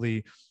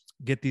hopefully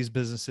get these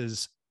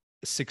businesses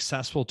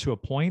successful to a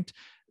point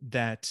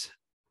that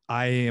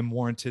I am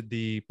warranted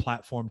the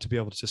platform to be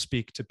able to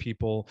speak to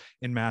people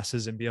in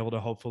masses and be able to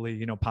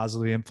hopefully,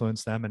 positively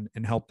influence them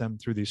and help them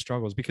through these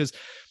struggles, because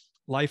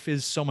life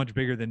is so much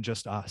bigger than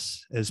just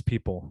us as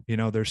people.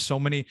 There's so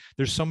many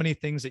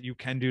things that you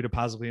can do to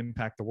positively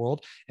impact the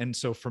world. And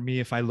so for me,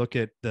 if I look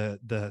at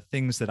the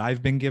things that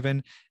I've been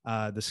given,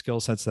 the skill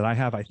sets that I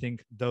have, I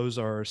think those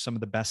are some of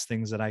the best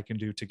things that I can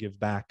do to give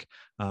back,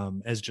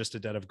 as just a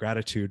debt of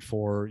gratitude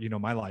for,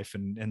 my life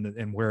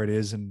and where it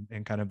is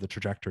and kind of the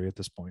trajectory at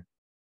this point.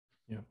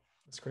 Yeah,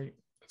 that's great.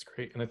 That's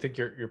great. And I think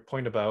your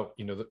point about,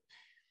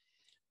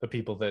 the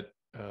people that,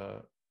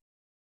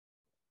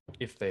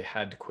 if they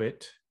had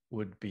quit,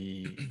 would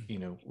be,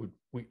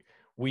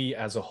 we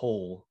as a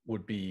whole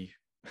would be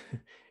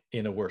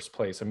in a worse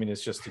place. I mean,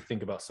 it's just to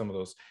think about some of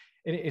those,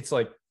 and it's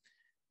like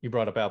you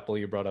brought up Apple,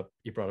 you brought up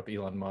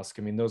Elon Musk.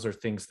 I mean, those are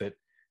things that,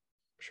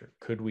 sure,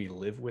 could we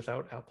live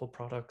without Apple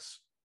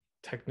products?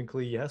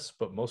 Technically, yes,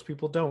 but most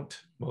people don't.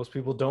 Most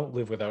people don't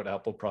live without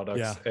Apple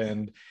products. Yeah.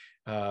 And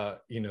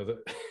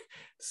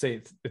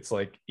say it's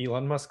like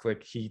Elon Musk,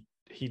 like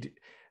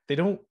they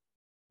don't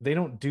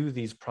do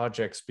these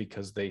projects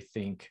because they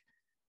think,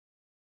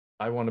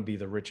 I want to be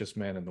the richest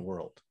man in the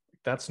world.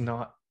 That's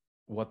not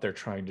what they're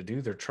trying to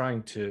do. They're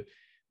trying to,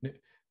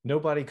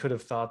 nobody could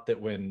have thought that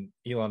when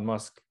Elon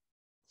Musk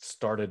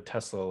started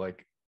Tesla,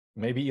 like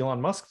maybe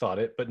Elon Musk thought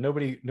it, but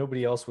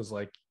nobody else was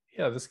like,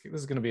 yeah, this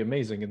is going to be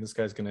amazing. And this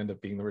guy's going to end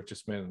up being the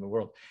richest man in the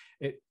world.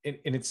 And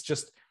it's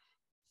just,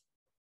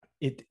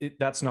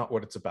 that's not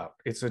what it's about.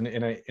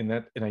 I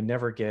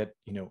never get,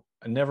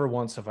 never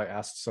once have I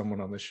asked someone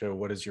on the show,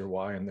 what is your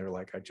why? And they're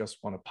like, I just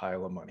want a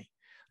pile of money.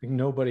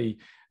 Like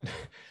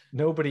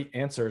nobody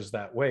answers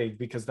that way,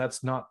 because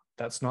that's not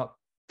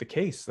the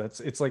case.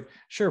 It's like,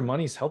 sure,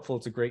 money's helpful,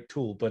 it's a great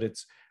tool, but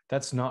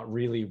that's not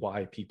really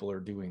why people are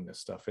doing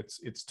this stuff.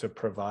 It's to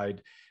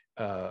provide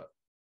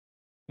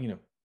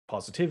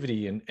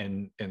positivity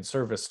and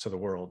service to the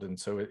world. And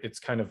so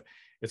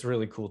it's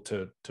really cool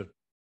to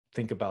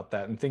think about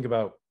that and think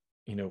about,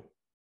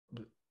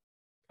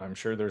 I'm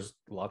sure there's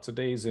lots of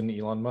days in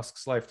Elon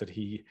Musk's life that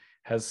he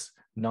has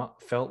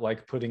not felt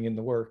like putting in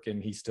the work,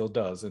 and he still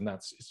does. And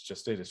it's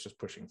just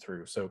pushing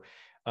through. So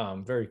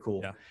very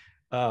cool.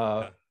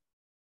 Yeah.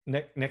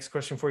 Next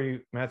question for you,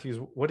 Matthew, is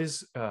what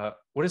is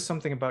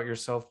something about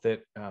yourself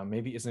that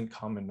maybe isn't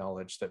common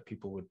knowledge that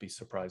people would be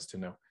surprised to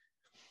know?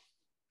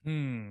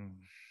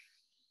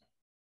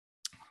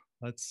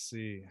 Let's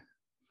see.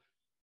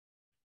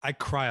 I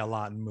cry a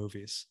lot in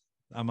movies.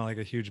 I'm like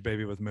a huge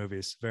baby with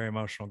movies, very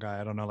emotional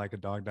guy. I don't know, like a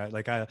dog died.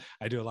 Like I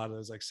do a lot of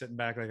those, like sitting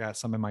back, like I got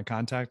some in my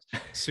contact.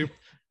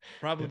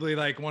 Probably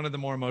like one of the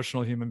more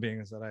emotional human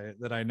beings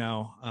that I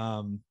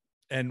know.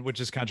 And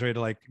which is contrary to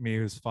like me,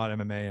 who's fought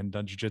MMA and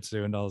done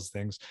jiu-jitsu and all those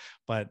things.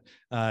 But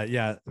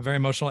yeah, very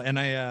emotional. And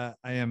I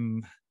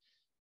am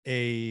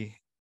a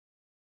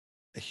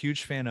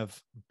huge fan of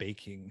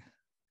baking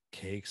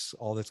cakes,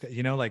 all this,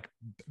 like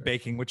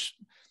baking, which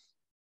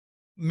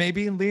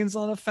maybe leans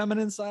on a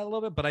feminine side a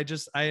little bit, but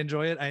I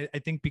enjoy it. I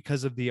think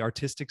because of the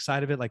artistic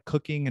side of it, like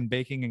cooking and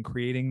baking and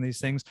creating these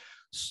things,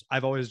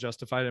 I've always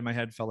justified it in my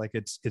head, felt like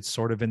it's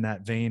sort of in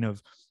that vein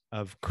of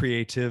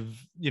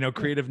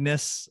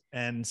creativeness.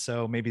 And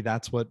so maybe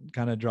that's what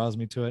kind of draws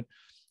me to it.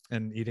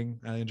 And eating,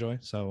 I enjoy.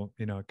 So,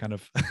 it kind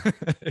of,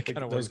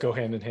 those go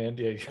hand in hand.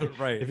 Yeah.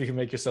 Right. If you can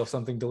make yourself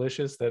something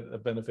delicious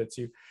that benefits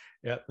you.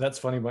 Yeah. That's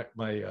funny.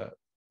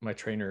 My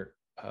trainer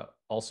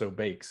also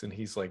bakes, and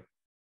he's like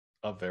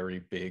a very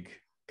big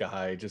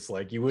guy. Just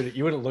like you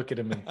wouldn't look at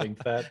him and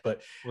think that,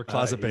 but we're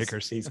closet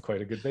bakers. He's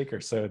quite a good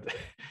baker. So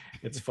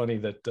it's funny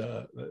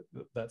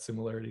that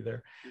similarity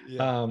there.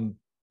 Yeah.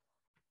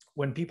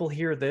 When people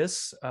hear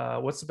this,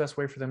 what's the best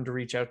way for them to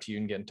reach out to you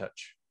and get in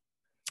touch?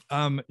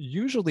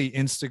 Usually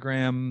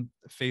Instagram,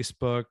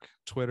 Facebook,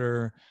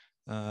 Twitter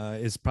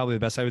is probably the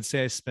best. I would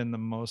say I spend the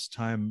most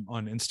time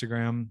on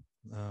Instagram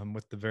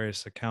with the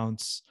various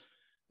accounts,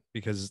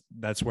 because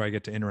that's where I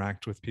get to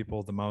interact with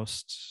people the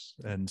most.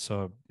 And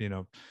so,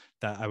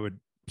 that I would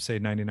say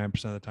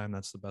 99% of the time,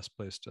 that's the best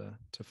place to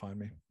find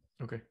me.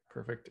 Okay,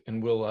 perfect.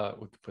 And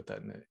we'll put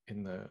that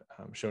in the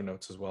show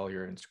notes as well,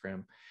 your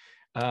Instagram.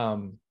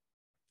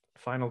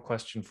 Final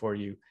question for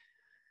you.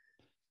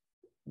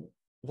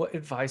 What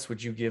advice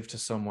would you give to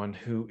someone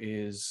who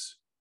is,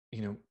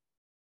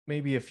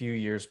 maybe a few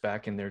years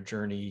back in their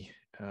journey,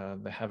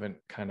 they haven't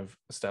kind of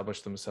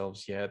established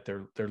themselves yet.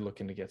 They're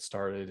looking to get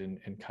started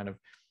and kind of,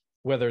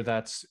 whether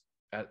that's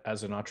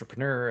as an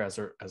entrepreneur, as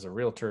a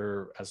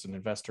realtor, as an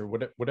investor,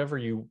 whatever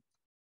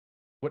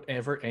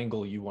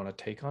angle you want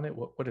to take on it,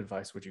 what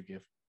advice would you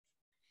give?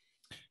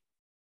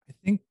 I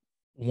think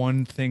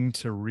one thing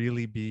to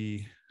really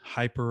be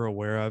hyper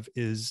aware of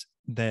is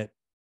that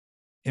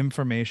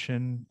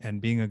information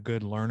and being a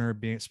good learner,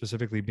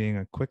 specifically being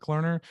a quick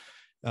learner,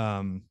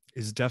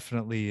 is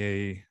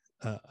definitely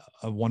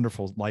a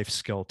wonderful life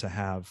skill to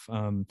have.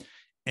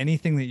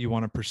 Anything that you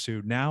want to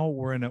pursue. Now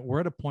we're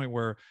at a point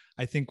where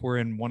I think we're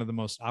in one of the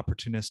most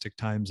opportunistic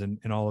times in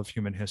all of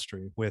human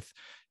history with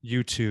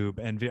YouTube.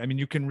 And I mean,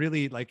 you can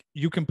really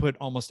you can put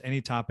almost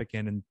any topic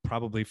in and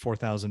probably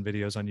 4,000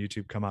 videos on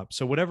YouTube come up.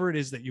 So whatever it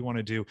is that you want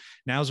to do,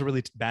 now is a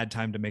really bad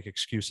time to make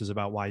excuses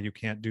about why you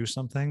can't do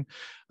something.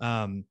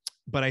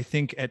 But I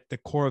think at the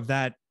core of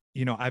that,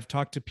 I've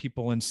talked to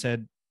people and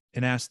said,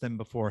 and asked them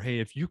before, hey,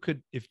 if you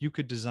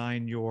could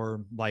design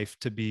your life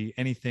to be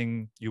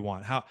anything you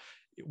want,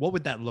 what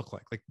would that look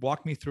like? Like,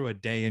 walk me through a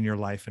day in your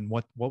life, and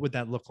what would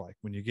that look like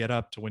when you get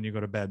up to when you go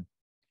to bed?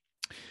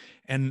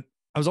 And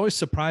I was always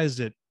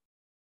surprised at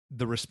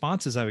the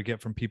responses I would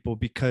get from people,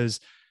 because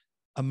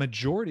a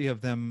majority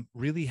of them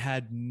really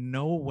had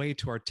no way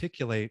to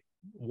articulate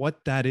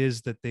what that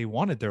is that they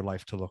wanted their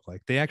life to look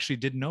like. They actually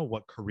didn't know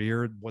what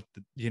career,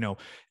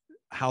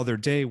 how their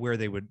day, where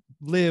they would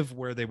live,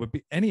 where they would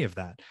be, any of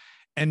that.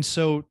 And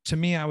so to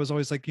me, I was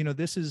always like,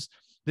 this is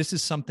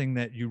something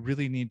that you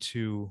really need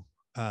to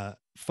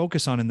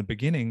focus on in the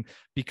beginning,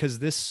 because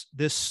this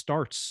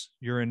starts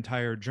your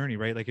entire journey,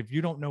 right? Like, if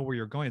you don't know where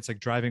you're going, it's like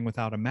driving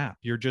without a map.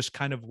 You're just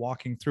kind of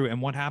walking through.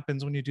 And what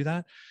happens when you do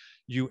that?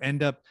 You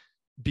end up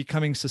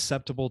becoming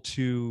susceptible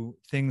to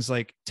things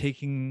like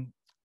taking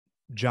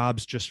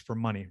jobs just for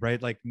money,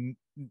 right? Like,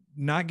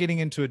 not getting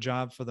into a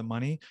job for the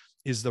money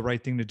is the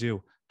right thing to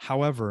do.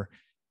 However,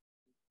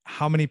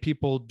 how many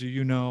people do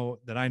you know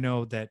that I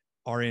know that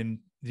are in,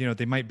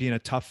 they might be in a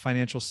tough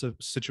financial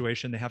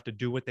situation. They have to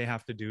do what they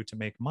have to do to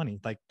make money.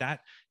 Like, that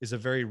is a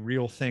very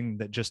real thing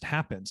that just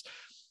happens.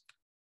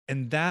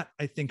 And that,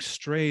 I think,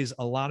 strays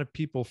a lot of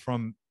people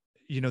from,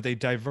 they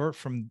divert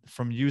from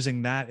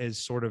using that as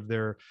sort of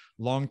their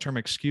long-term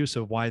excuse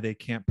of why they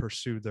can't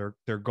pursue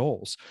their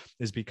goals,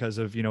 is because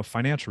of,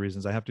 financial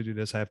reasons. I have to do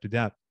this, I have to do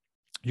that.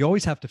 You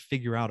always have to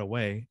figure out a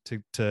way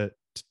to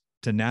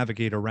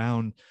navigate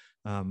around,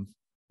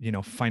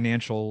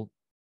 financial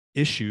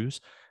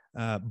issues.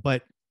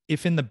 But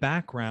if in the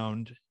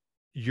background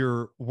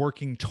you're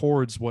working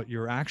towards what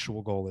your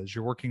actual goal is,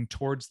 you're working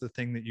towards the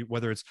thing that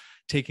whether it's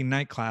taking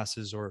night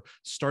classes or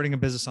starting a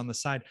business on the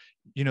side,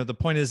 the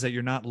point is that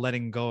you're not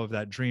letting go of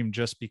that dream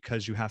just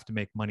because you have to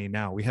make money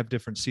now. We have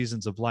different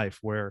seasons of life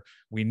where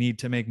we need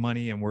to make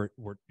money, and we're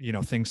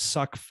things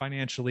suck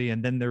financially,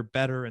 and then they're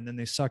better, and then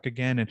they suck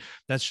again. And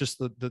that's just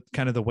the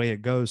kind of the way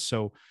it goes.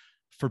 So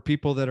for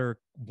people that are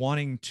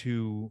wanting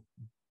to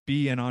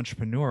be an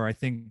entrepreneur, I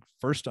think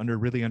first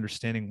really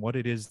understanding what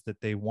it is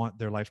that they want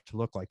their life to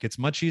look like. It's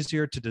much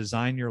easier to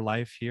design your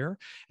life here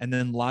and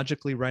then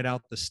logically write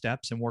out the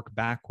steps and work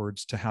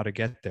backwards to how to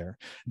get there,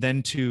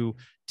 than to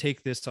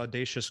take this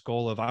audacious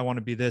goal of, I want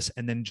to be this,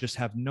 and then just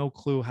have no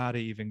clue how to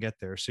even get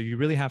there. So you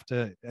really have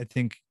to, I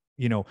think,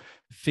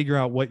 figure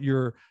out what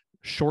your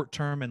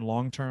short-term and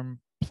long-term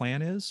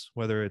plan is,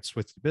 whether it's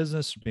with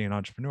business, being an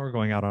entrepreneur,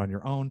 going out on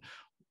your own,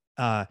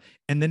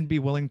 and then be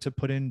willing to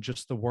put in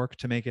just the work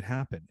to make it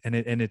happen. And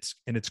it's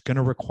going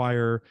to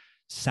require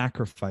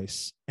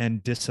sacrifice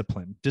and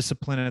discipline.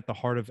 Discipline at the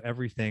heart of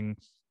everything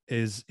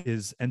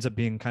ends up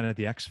being kind of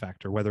the X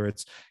factor, whether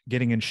it's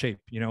getting in shape.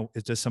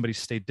 Does somebody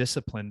stay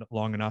disciplined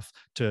long enough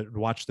to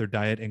watch their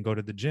diet and go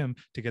to the gym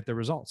to get their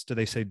results? Do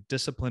they stay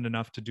disciplined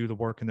enough to do the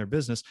work in their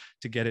business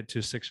to get it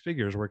to six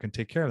figures where it can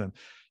take care of them?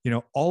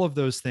 All of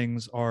those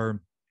things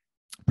are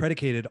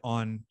predicated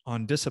on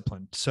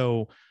discipline.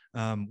 So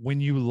when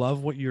you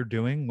love what you're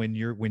doing, when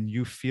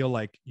you feel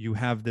like you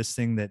have this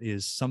thing that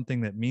is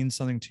something that means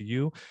something to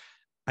you,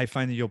 I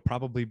find that you'll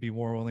probably be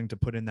more willing to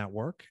put in that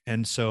work.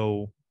 And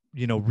so,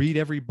 read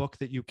every book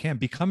that you can,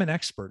 become an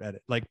expert at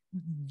it. Like,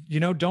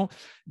 don't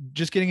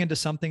just getting into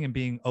something and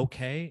being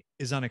okay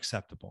is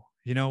unacceptable.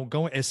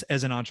 Go as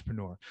an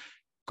entrepreneur,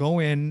 go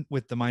in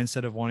with the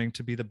mindset of wanting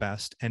to be the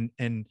best,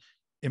 and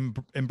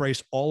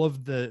embrace all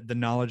of the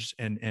knowledge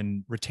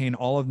and retain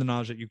all of the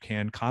knowledge that you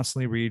can,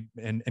 constantly read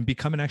and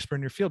become an expert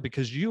in your field,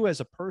 because you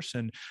as a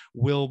person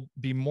will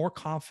be more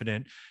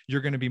confident.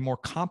 You're going to be more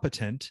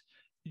competent.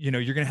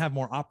 You're going to have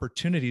more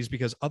opportunities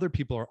because other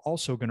people are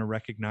also going to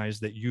recognize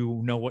that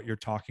you know what you're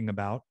talking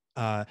about.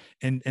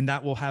 And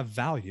that will have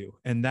value,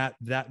 and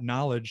that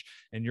knowledge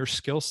and your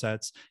skill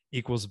sets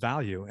equals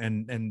value,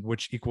 and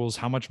which equals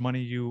how much money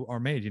you are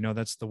made.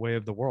 That's the way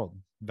of the world.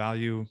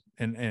 Value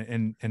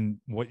and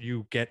what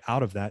you get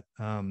out of that,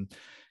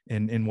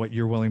 and what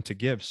you're willing to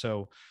give.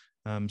 So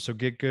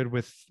get good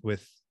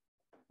with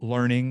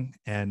learning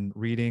and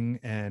reading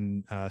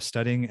and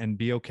studying, and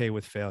be okay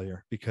with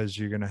failure, because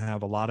you're going to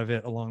have a lot of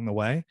it along the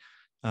way.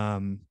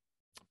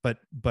 But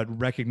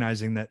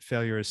recognizing that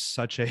failure is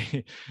such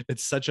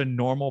a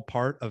normal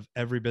part of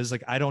every business.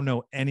 Like, I don't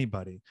know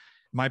anybody,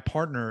 my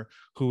partner,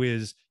 who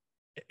is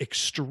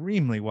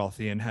extremely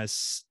wealthy and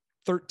has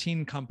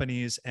 13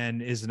 companies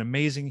and is an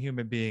amazing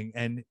human being.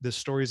 And the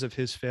stories of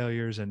his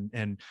failures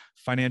and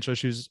financial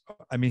issues,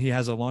 I mean, he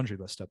has a laundry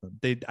list of them.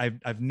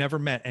 I've never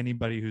met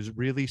anybody who's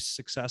really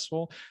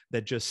successful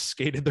that just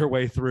skated their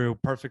way through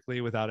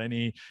perfectly without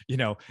any,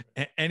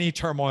 any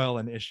turmoil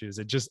and issues.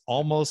 It just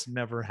almost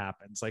never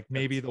happens. Like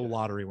maybe the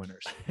lottery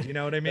winners, you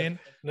know what I mean?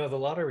 No, the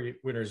lottery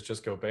winners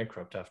just go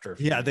bankrupt after a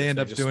few Yeah, years. they end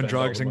up doing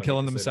drugs and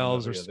killing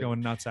themselves or yeah,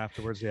 going nuts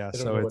afterwards. Yeah, they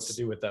don't know what to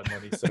do with that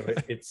money. So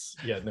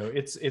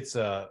it's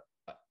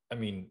I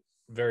mean,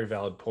 very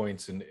valid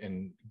points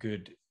and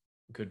good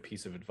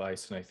piece of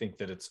advice. And I think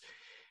that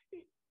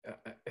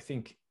I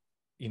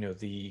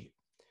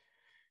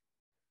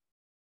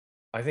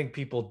think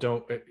people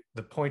don't,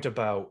 the point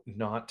about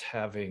not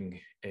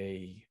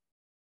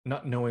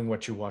knowing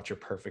what you want your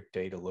perfect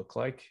day to look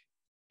like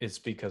is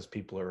because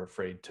people are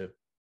afraid to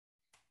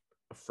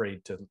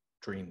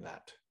dream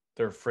that.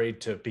 They're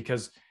afraid to,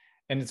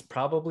 and it's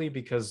probably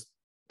because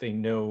they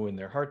know in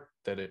their heart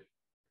that it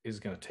is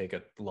going to take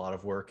a lot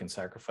of work and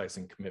sacrifice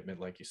and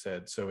commitment, like you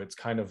said. So it's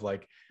kind of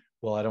like,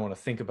 well, I don't want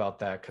to think about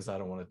that because I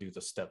don't want to do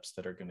the steps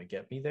that are going to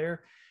get me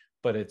there.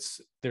 But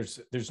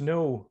there's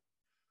no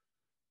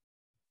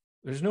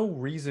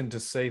reason to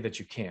say that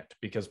you can't,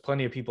 because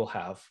plenty of people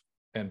have,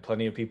 and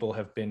plenty of people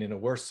have been in a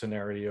worse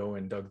scenario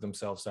and dug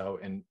themselves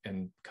out and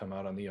come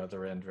out on the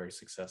other end very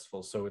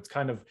successful. So it's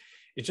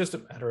just a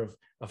matter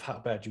of how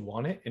bad you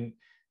want it. And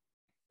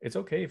it's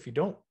okay if you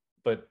don't,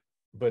 but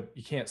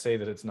you can't say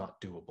that it's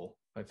not doable.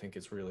 I think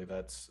it's really,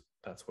 that's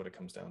what it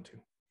comes down to.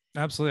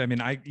 Absolutely. I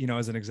mean,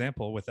 as an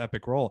example with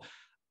Epic Roll,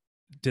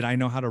 did I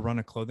know how to run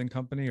a clothing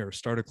company or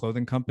start a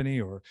clothing company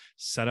or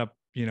set up,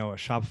 a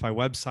Shopify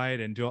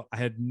website and I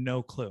had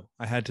no clue.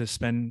 I had to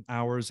spend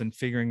hours in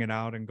figuring it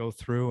out and go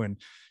through, and,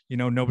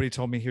 nobody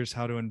told me here's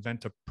how to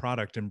invent a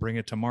product and bring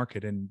it to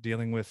market, and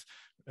dealing with,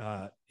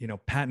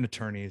 patent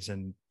attorneys.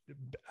 And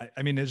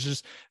I mean, it's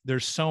just,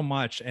 there's so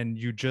much, and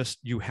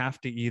you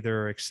have to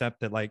either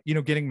accept that, like,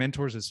 getting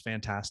mentors is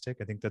fantastic.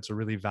 I think that's a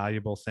really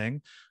valuable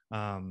thing.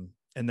 And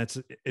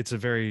it's a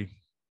very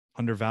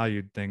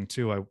undervalued thing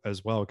too,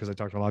 as well, because I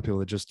talked to a lot of people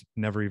that just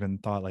never even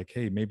thought, like,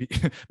 hey,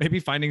 maybe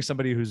finding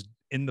somebody who's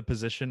in the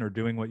position or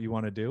doing what you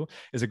want to do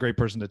is a great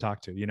person to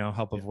talk to,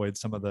 help avoid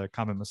some of the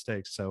common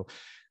mistakes. So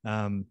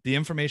the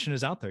information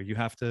is out there. You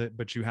have to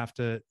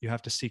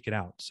seek it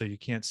out. So you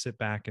can't sit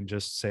back and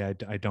just say,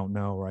 I don't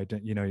know, or I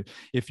don't,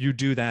 if you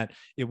do that,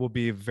 it will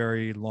be a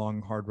very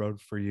long, hard road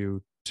for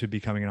you to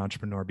becoming an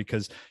entrepreneur,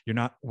 because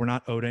we're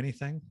not owed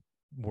anything.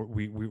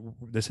 We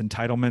this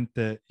entitlement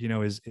that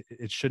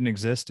it shouldn't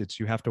exist.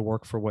 You have to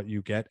work for what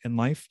you get in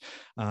life,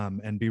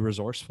 and be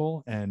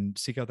resourceful and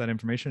seek out that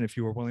information. If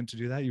you are willing to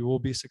do that, you will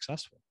be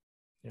successful.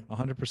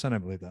 100%. I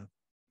believe that.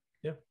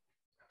 Yeah,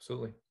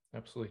 absolutely,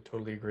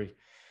 totally agree.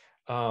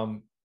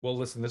 Well,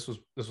 listen, this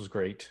was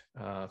great.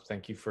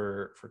 Thank you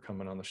for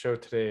coming on the show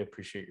today. I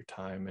appreciate your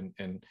time,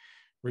 and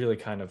really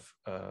kind of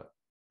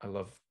I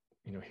love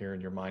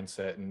hearing your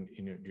mindset, and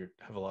you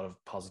have a lot of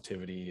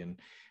positivity and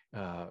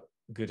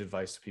good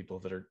advice to people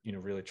that are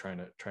really trying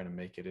to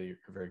make it. You're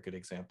a very good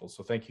example.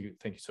 So thank you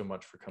so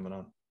much for coming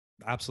on.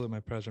 Absolutely, my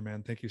pleasure,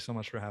 man. Thank you so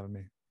much for having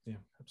me. Yeah,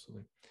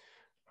 absolutely.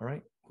 All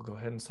right, we'll go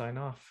ahead and sign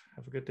off.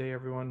 Have a good day,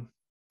 everyone.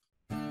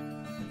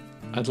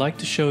 I'd like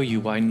to show you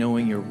why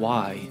knowing your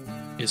why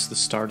is the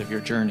start of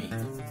your journey.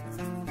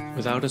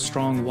 Without a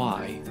strong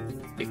why,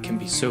 it can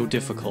be so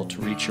difficult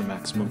to reach your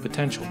maximum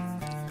potential.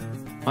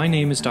 My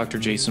name is Dr.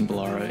 Jason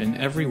Ballara, and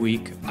every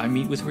week I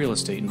meet with real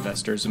estate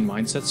investors and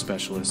mindset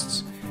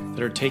specialists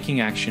that are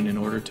taking action in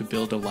order to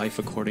build a life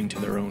according to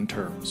their own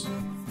terms.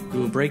 We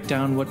will break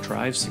down what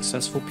drives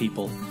successful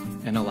people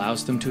and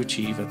allows them to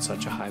achieve at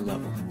such a high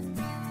level.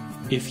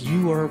 If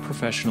you are a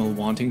professional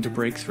wanting to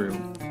break through,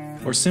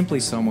 or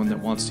simply someone that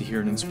wants to hear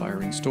an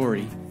inspiring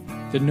story,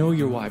 the Know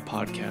Your Why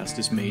podcast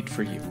is made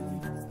for you.